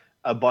is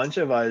a bunch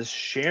of us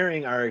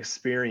sharing our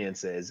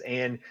experiences.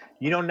 And,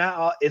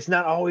 it's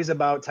not always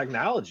about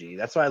technology.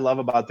 That's what I love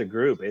about the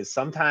group is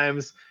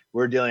sometimes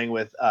we're dealing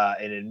with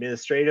an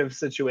administrative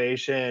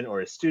situation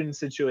or a student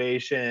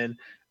situation.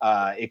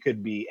 It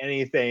could be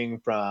anything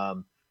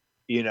from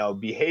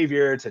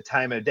behavior to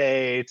time of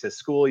day to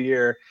school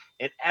year,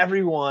 and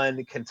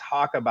everyone can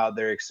talk about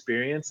their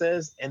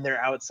experiences and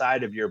they're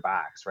outside of your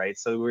box, right?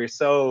 So we're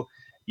so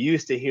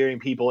used to hearing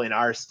people in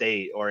our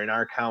state or in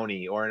our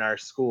county or in our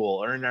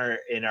school or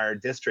in our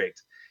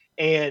district,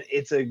 and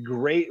it's a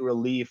great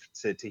relief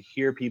to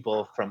hear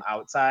people from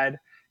outside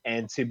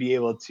and to be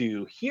able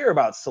to hear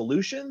about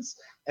solutions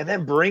and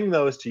then bring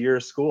those to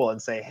your school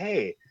and say,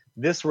 hey,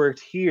 this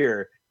worked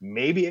here,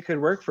 maybe it could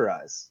work for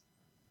us.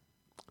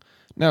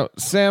 Now,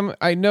 Sam,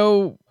 I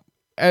know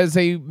as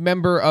a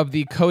member of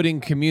the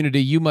coding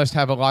community, you must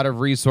have a lot of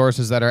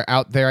resources that are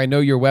out there. I know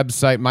your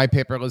website,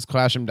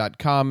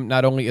 mypaperlessclassroom.com,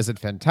 not only is it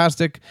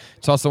fantastic,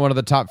 it's also one of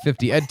the top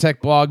 50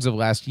 EdTech blogs of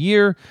last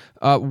year.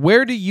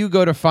 Where do you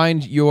go to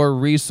find your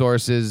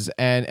resources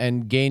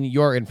and gain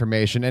your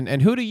information?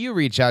 And who do you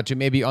reach out to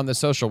maybe on the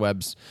social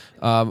webs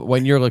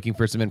when you're looking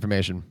for some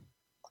information?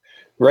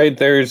 Right.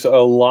 There's a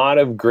lot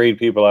of great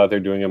people out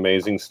there doing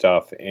amazing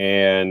stuff.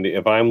 And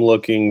if I'm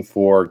looking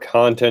for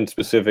content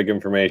specific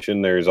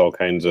information, there's all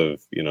kinds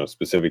of,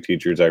 specific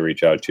teachers I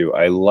reach out to.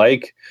 I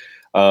like,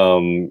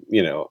 as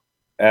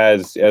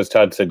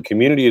Todd said,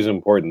 community is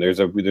important. There's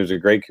a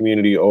great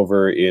community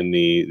over in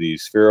the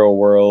Sphero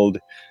world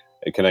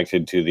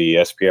connected to the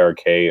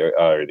SPRK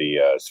or the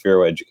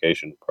Sphero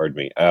Education,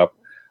 app.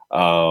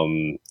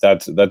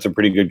 That's a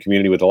pretty good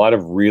community with a lot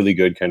of really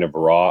good kind of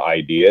raw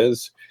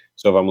ideas.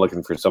 So if I'm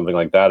looking for something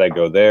like that, I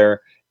go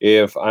there.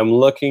 If I'm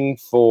looking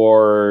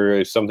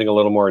for something a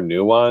little more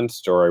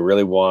nuanced, or I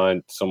really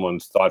want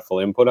someone's thoughtful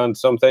input on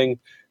something,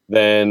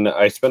 then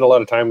I spend a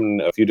lot of time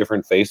in a few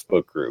different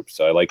Facebook groups.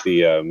 I like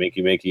the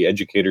Makey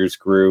Educators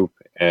group.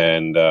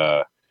 And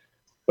but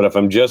if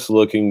I'm just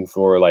looking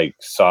for like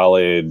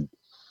solid,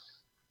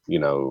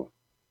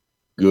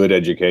 good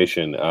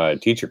education,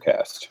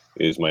 TeacherCast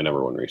is my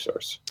number one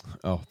resource.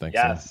 Oh, thanks.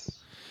 Yes. Sam.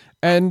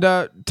 And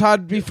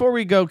Todd, before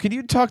we go, could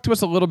you talk to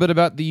us a little bit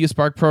about the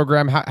USpark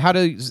program? How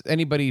does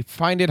anybody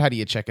find it? How do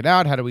you check it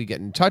out? How do we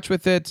get in touch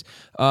with it?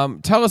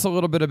 Tell us a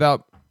little bit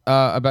about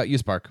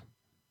USpark.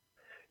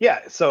 Yeah.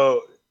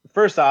 So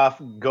first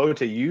off, go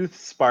to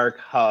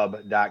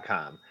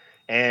youthsparkhub.com.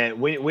 And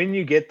when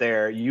you get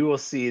there, you will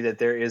see that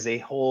there is a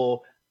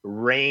whole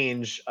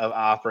range of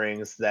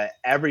offerings that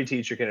every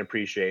teacher can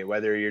appreciate,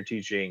 whether you're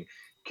teaching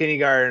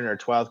kindergarten or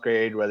 12th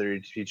grade, whether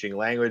you're teaching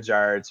language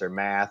arts or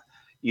math.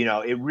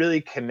 It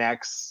really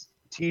connects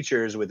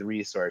teachers with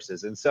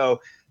resources. And so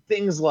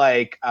things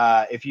like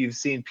if you've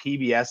seen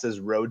PBS's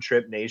Road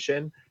Trip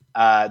Nation,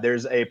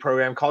 there's a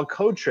program called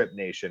Code Trip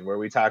Nation where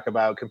we talk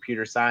about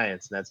computer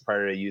science, and that's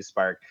part of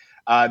USpark.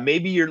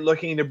 Maybe you're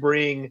looking to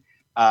bring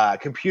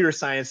computer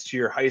science to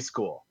your high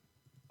school,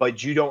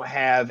 but you don't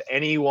have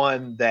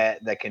anyone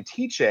that can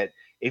teach it.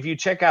 If you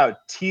check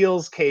out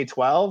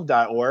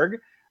tealsk12.org,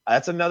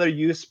 that's another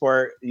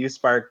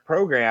USpark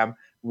program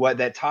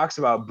that talks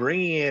about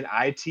bringing in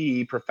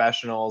IT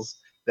professionals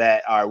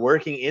that are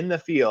working in the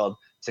field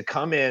to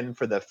come in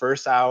for the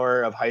first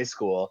hour of high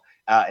school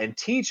and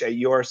teach at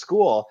your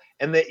school.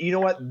 And that,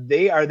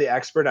 they are the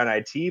expert on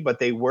IT, but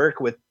they work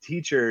with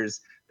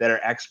teachers that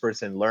are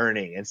experts in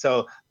learning. And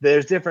so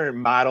there's different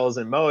models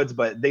and modes,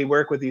 but they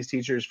work with these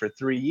teachers for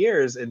 3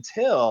 years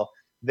until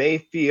they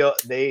feel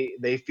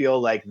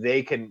like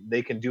they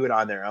can do it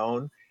on their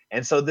own.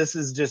 And so this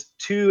is just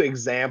 2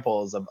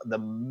 examples of the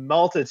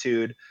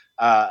multitude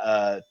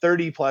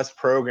 30 plus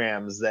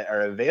programs that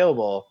are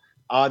available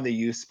on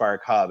the USpark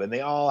Hub. And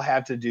they all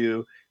have to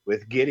do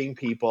with getting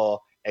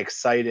people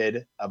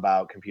excited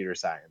about computer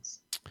science.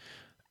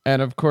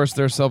 And of course,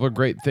 there's several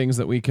great things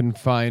that we can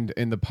find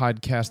in the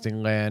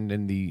podcasting land,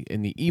 in the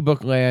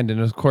ebook land, and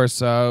of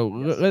course,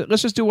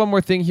 let's just do one more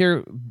thing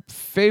here.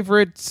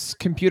 Favorites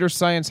computer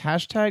science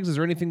hashtags? Is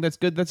there anything that's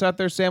good that's out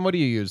there, Sam? What do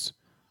you use?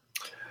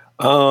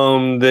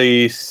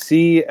 The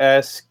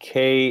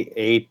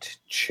CSK8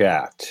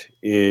 chat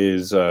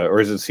is, or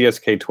is it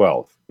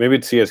CSK12? Maybe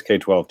it's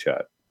CSK12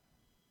 chat.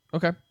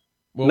 Okay.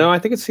 Well, no, I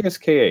think it's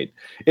CSK8.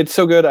 It's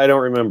so good, I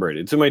don't remember it.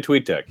 It's in my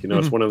tweet deck.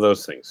 It's one of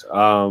those things.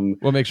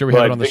 We'll make sure we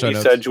have it on the show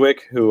notes.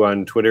 Sedgwick, who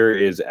on Twitter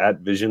is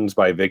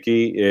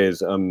 @VisionsByVicky,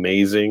 is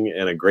amazing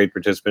and a great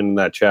participant in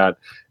that chat,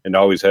 and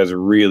always has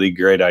really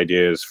great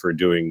ideas for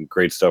doing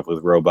great stuff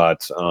with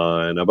robots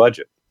on a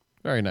budget.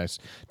 Very nice.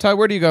 Ty,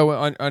 where do you go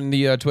on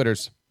the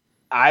Twitters?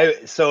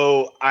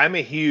 I'm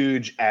a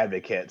huge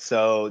advocate.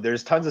 So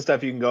there's tons of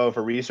stuff you can go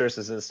for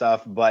resources and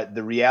stuff, but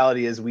the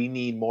reality is we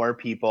need more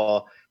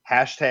people.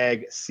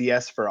 Hashtag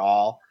CS for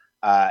all.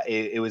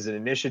 It was an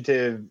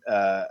initiative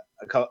a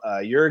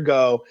year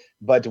ago,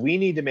 but we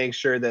need to make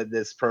sure that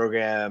this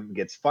program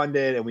gets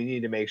funded, and we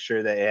need to make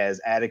sure that it has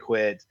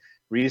adequate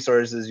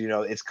resources.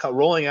 It's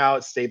rolling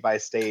out state by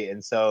state,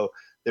 and so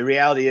the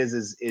reality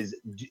is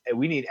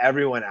we need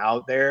everyone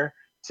out there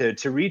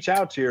to reach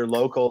out to your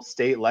local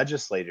state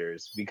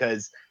legislators,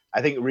 because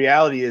I think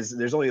reality is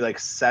there's only like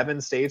 7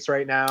 states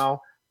right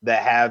now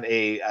that have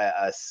a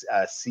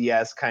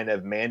CS kind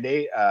of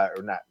mandate,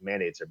 or not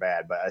mandates are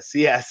bad, but a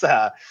CS,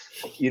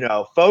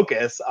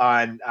 focus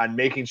on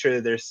making sure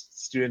that their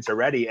students are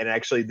ready. And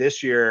actually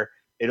this year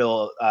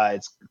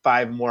it's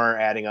 5 more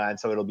adding on,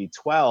 so it'll be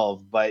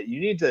 12. But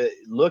you need to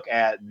look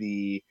at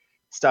the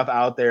stuff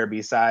out there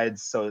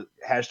besides. So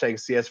hashtag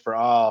CS for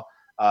all.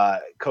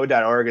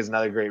 Code.org is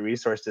another great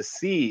resource to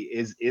see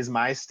is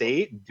my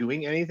state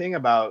doing anything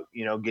about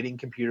getting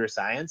computer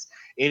science,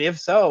 and if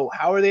so,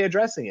 how are they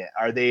addressing it?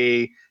 Are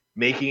they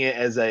making it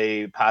as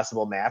a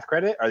possible math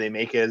credit? Are they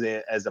making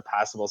it as a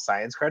possible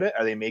science credit?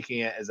 Are they making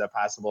it as a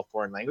possible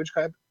foreign language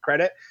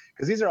credit?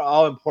 Because these are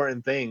all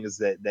important things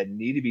that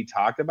need to be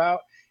talked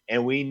about,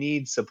 and we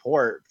need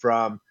support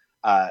from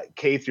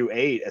K through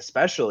 8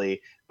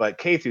 especially, but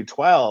K through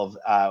 12,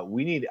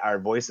 we need our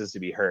voices to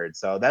be heard.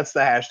 So that's the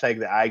hashtag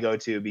that I go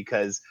to,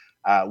 because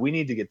we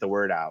need to get the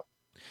word out.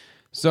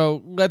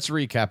 So let's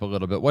recap a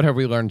little bit. What have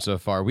we learned so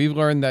far? We've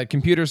learned that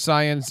computer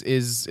science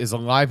is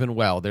alive and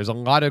well. There's a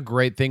lot of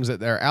great things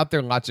that are out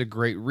there, lots of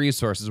great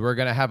resources. We're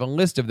going to have a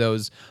list of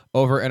those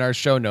over in our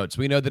show notes.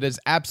 We know that it's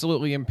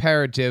absolutely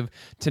imperative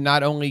to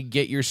not only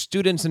get your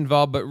students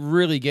involved, but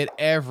really get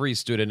every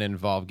student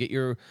involved. Get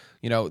your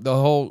the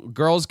whole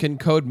Girls Can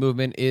Code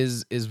movement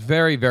is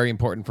very, very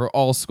important for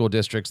all school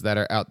districts that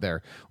are out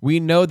there. We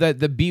know that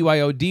the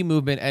BYOD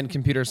movement and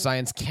computer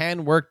science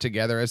can work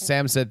together. As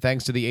Sam said,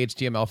 thanks to the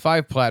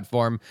HTML5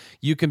 platform,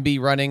 you can be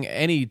running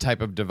any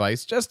type of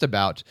device, just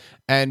about,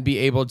 and be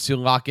able to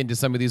lock into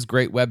some of these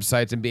great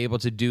websites and be able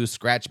to do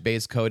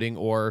Scratch-based coding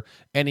or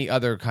any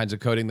other kinds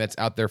of coding that's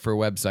out there for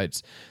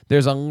websites.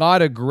 There's a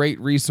lot of great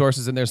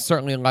resources, and there's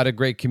certainly a lot of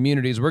great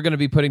communities. We're going to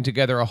be putting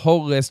together a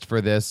whole list for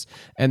this,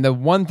 and the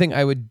one thing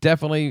I would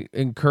definitely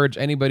encourage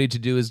anybody to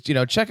do is,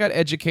 check out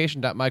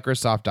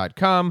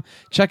education.microsoft.com,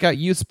 check out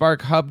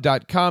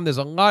youthsparkhub.com. There's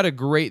a lot of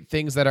great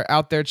things that are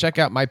out there. Check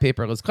out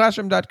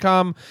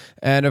mypaperlessclassroom.com,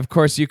 and of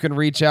course, you can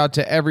reach out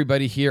to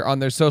everybody here on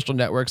their social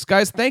networks.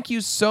 Guys, thank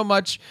you so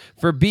much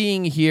for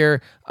being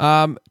here.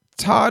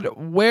 Todd,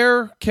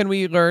 where can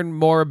we learn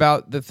more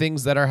about the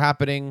things that are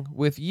happening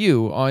with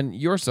you on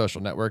your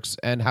social networks,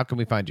 and how can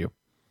we find you?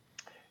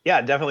 Yeah,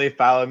 definitely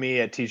follow me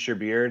at Teacher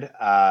Beard.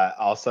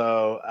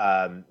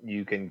 Also,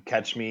 you can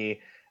catch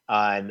me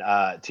on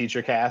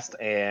TeacherCast,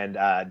 and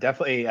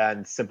definitely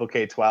on Simple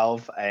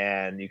K-12.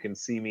 And you can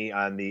see me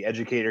on the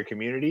educator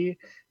community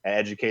at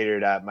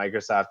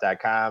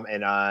educator.microsoft.com,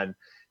 and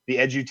the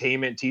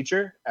Edutainment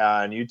Teacher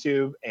on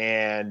YouTube,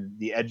 and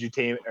the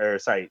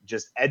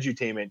just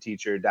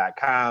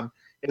edutainmentteacher.com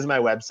is my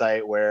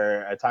website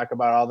where I talk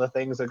about all the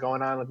things that are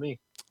going on with me.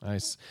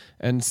 Nice.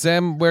 And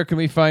Sam, where can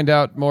we find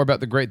out more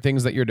about the great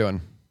things that you're doing?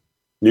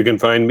 You can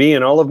find me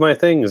and all of my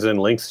things and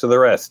links to the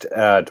rest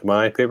at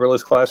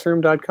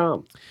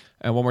mypaperlessclassroom.com.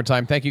 And one more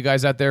time, thank you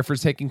guys out there for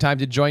taking time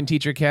to join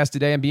TeacherCast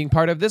today and being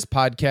part of this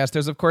podcast.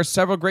 There's, of course,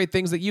 several great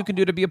things that you can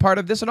do to be a part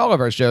of this and all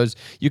of our shows.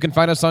 You can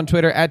find us on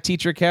Twitter at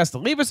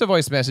TeacherCast. Leave us a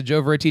voice message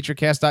over at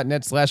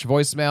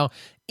teachercast.net/voicemail.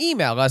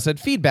 Email us at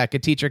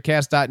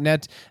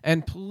feedback@teachercast.net.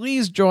 And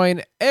please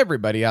join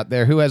everybody out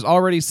there who has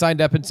already signed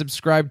up and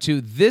subscribed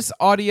to this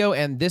audio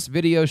and this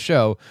video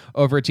show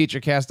over at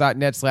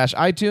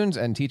teachercast.net/iTunes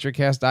and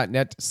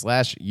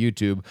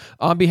teachercast.net/YouTube.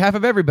 On behalf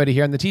of everybody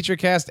here on the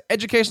TeacherCast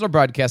Educational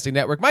Broadcasting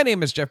Network, my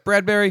name is Jeff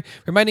Bradbury,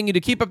 reminding you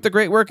to keep up the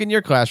great work in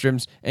your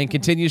classrooms and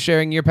continue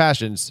sharing your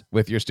passions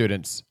with your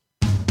students.